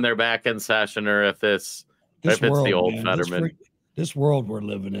Senate when they're back in session, or if it's the old Fetterman. This world we're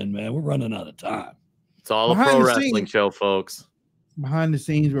living in, man, we're running out of time. It's all a pro wrestling show, folks. Behind the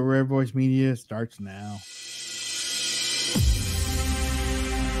scenes with Red Voice Media starts now.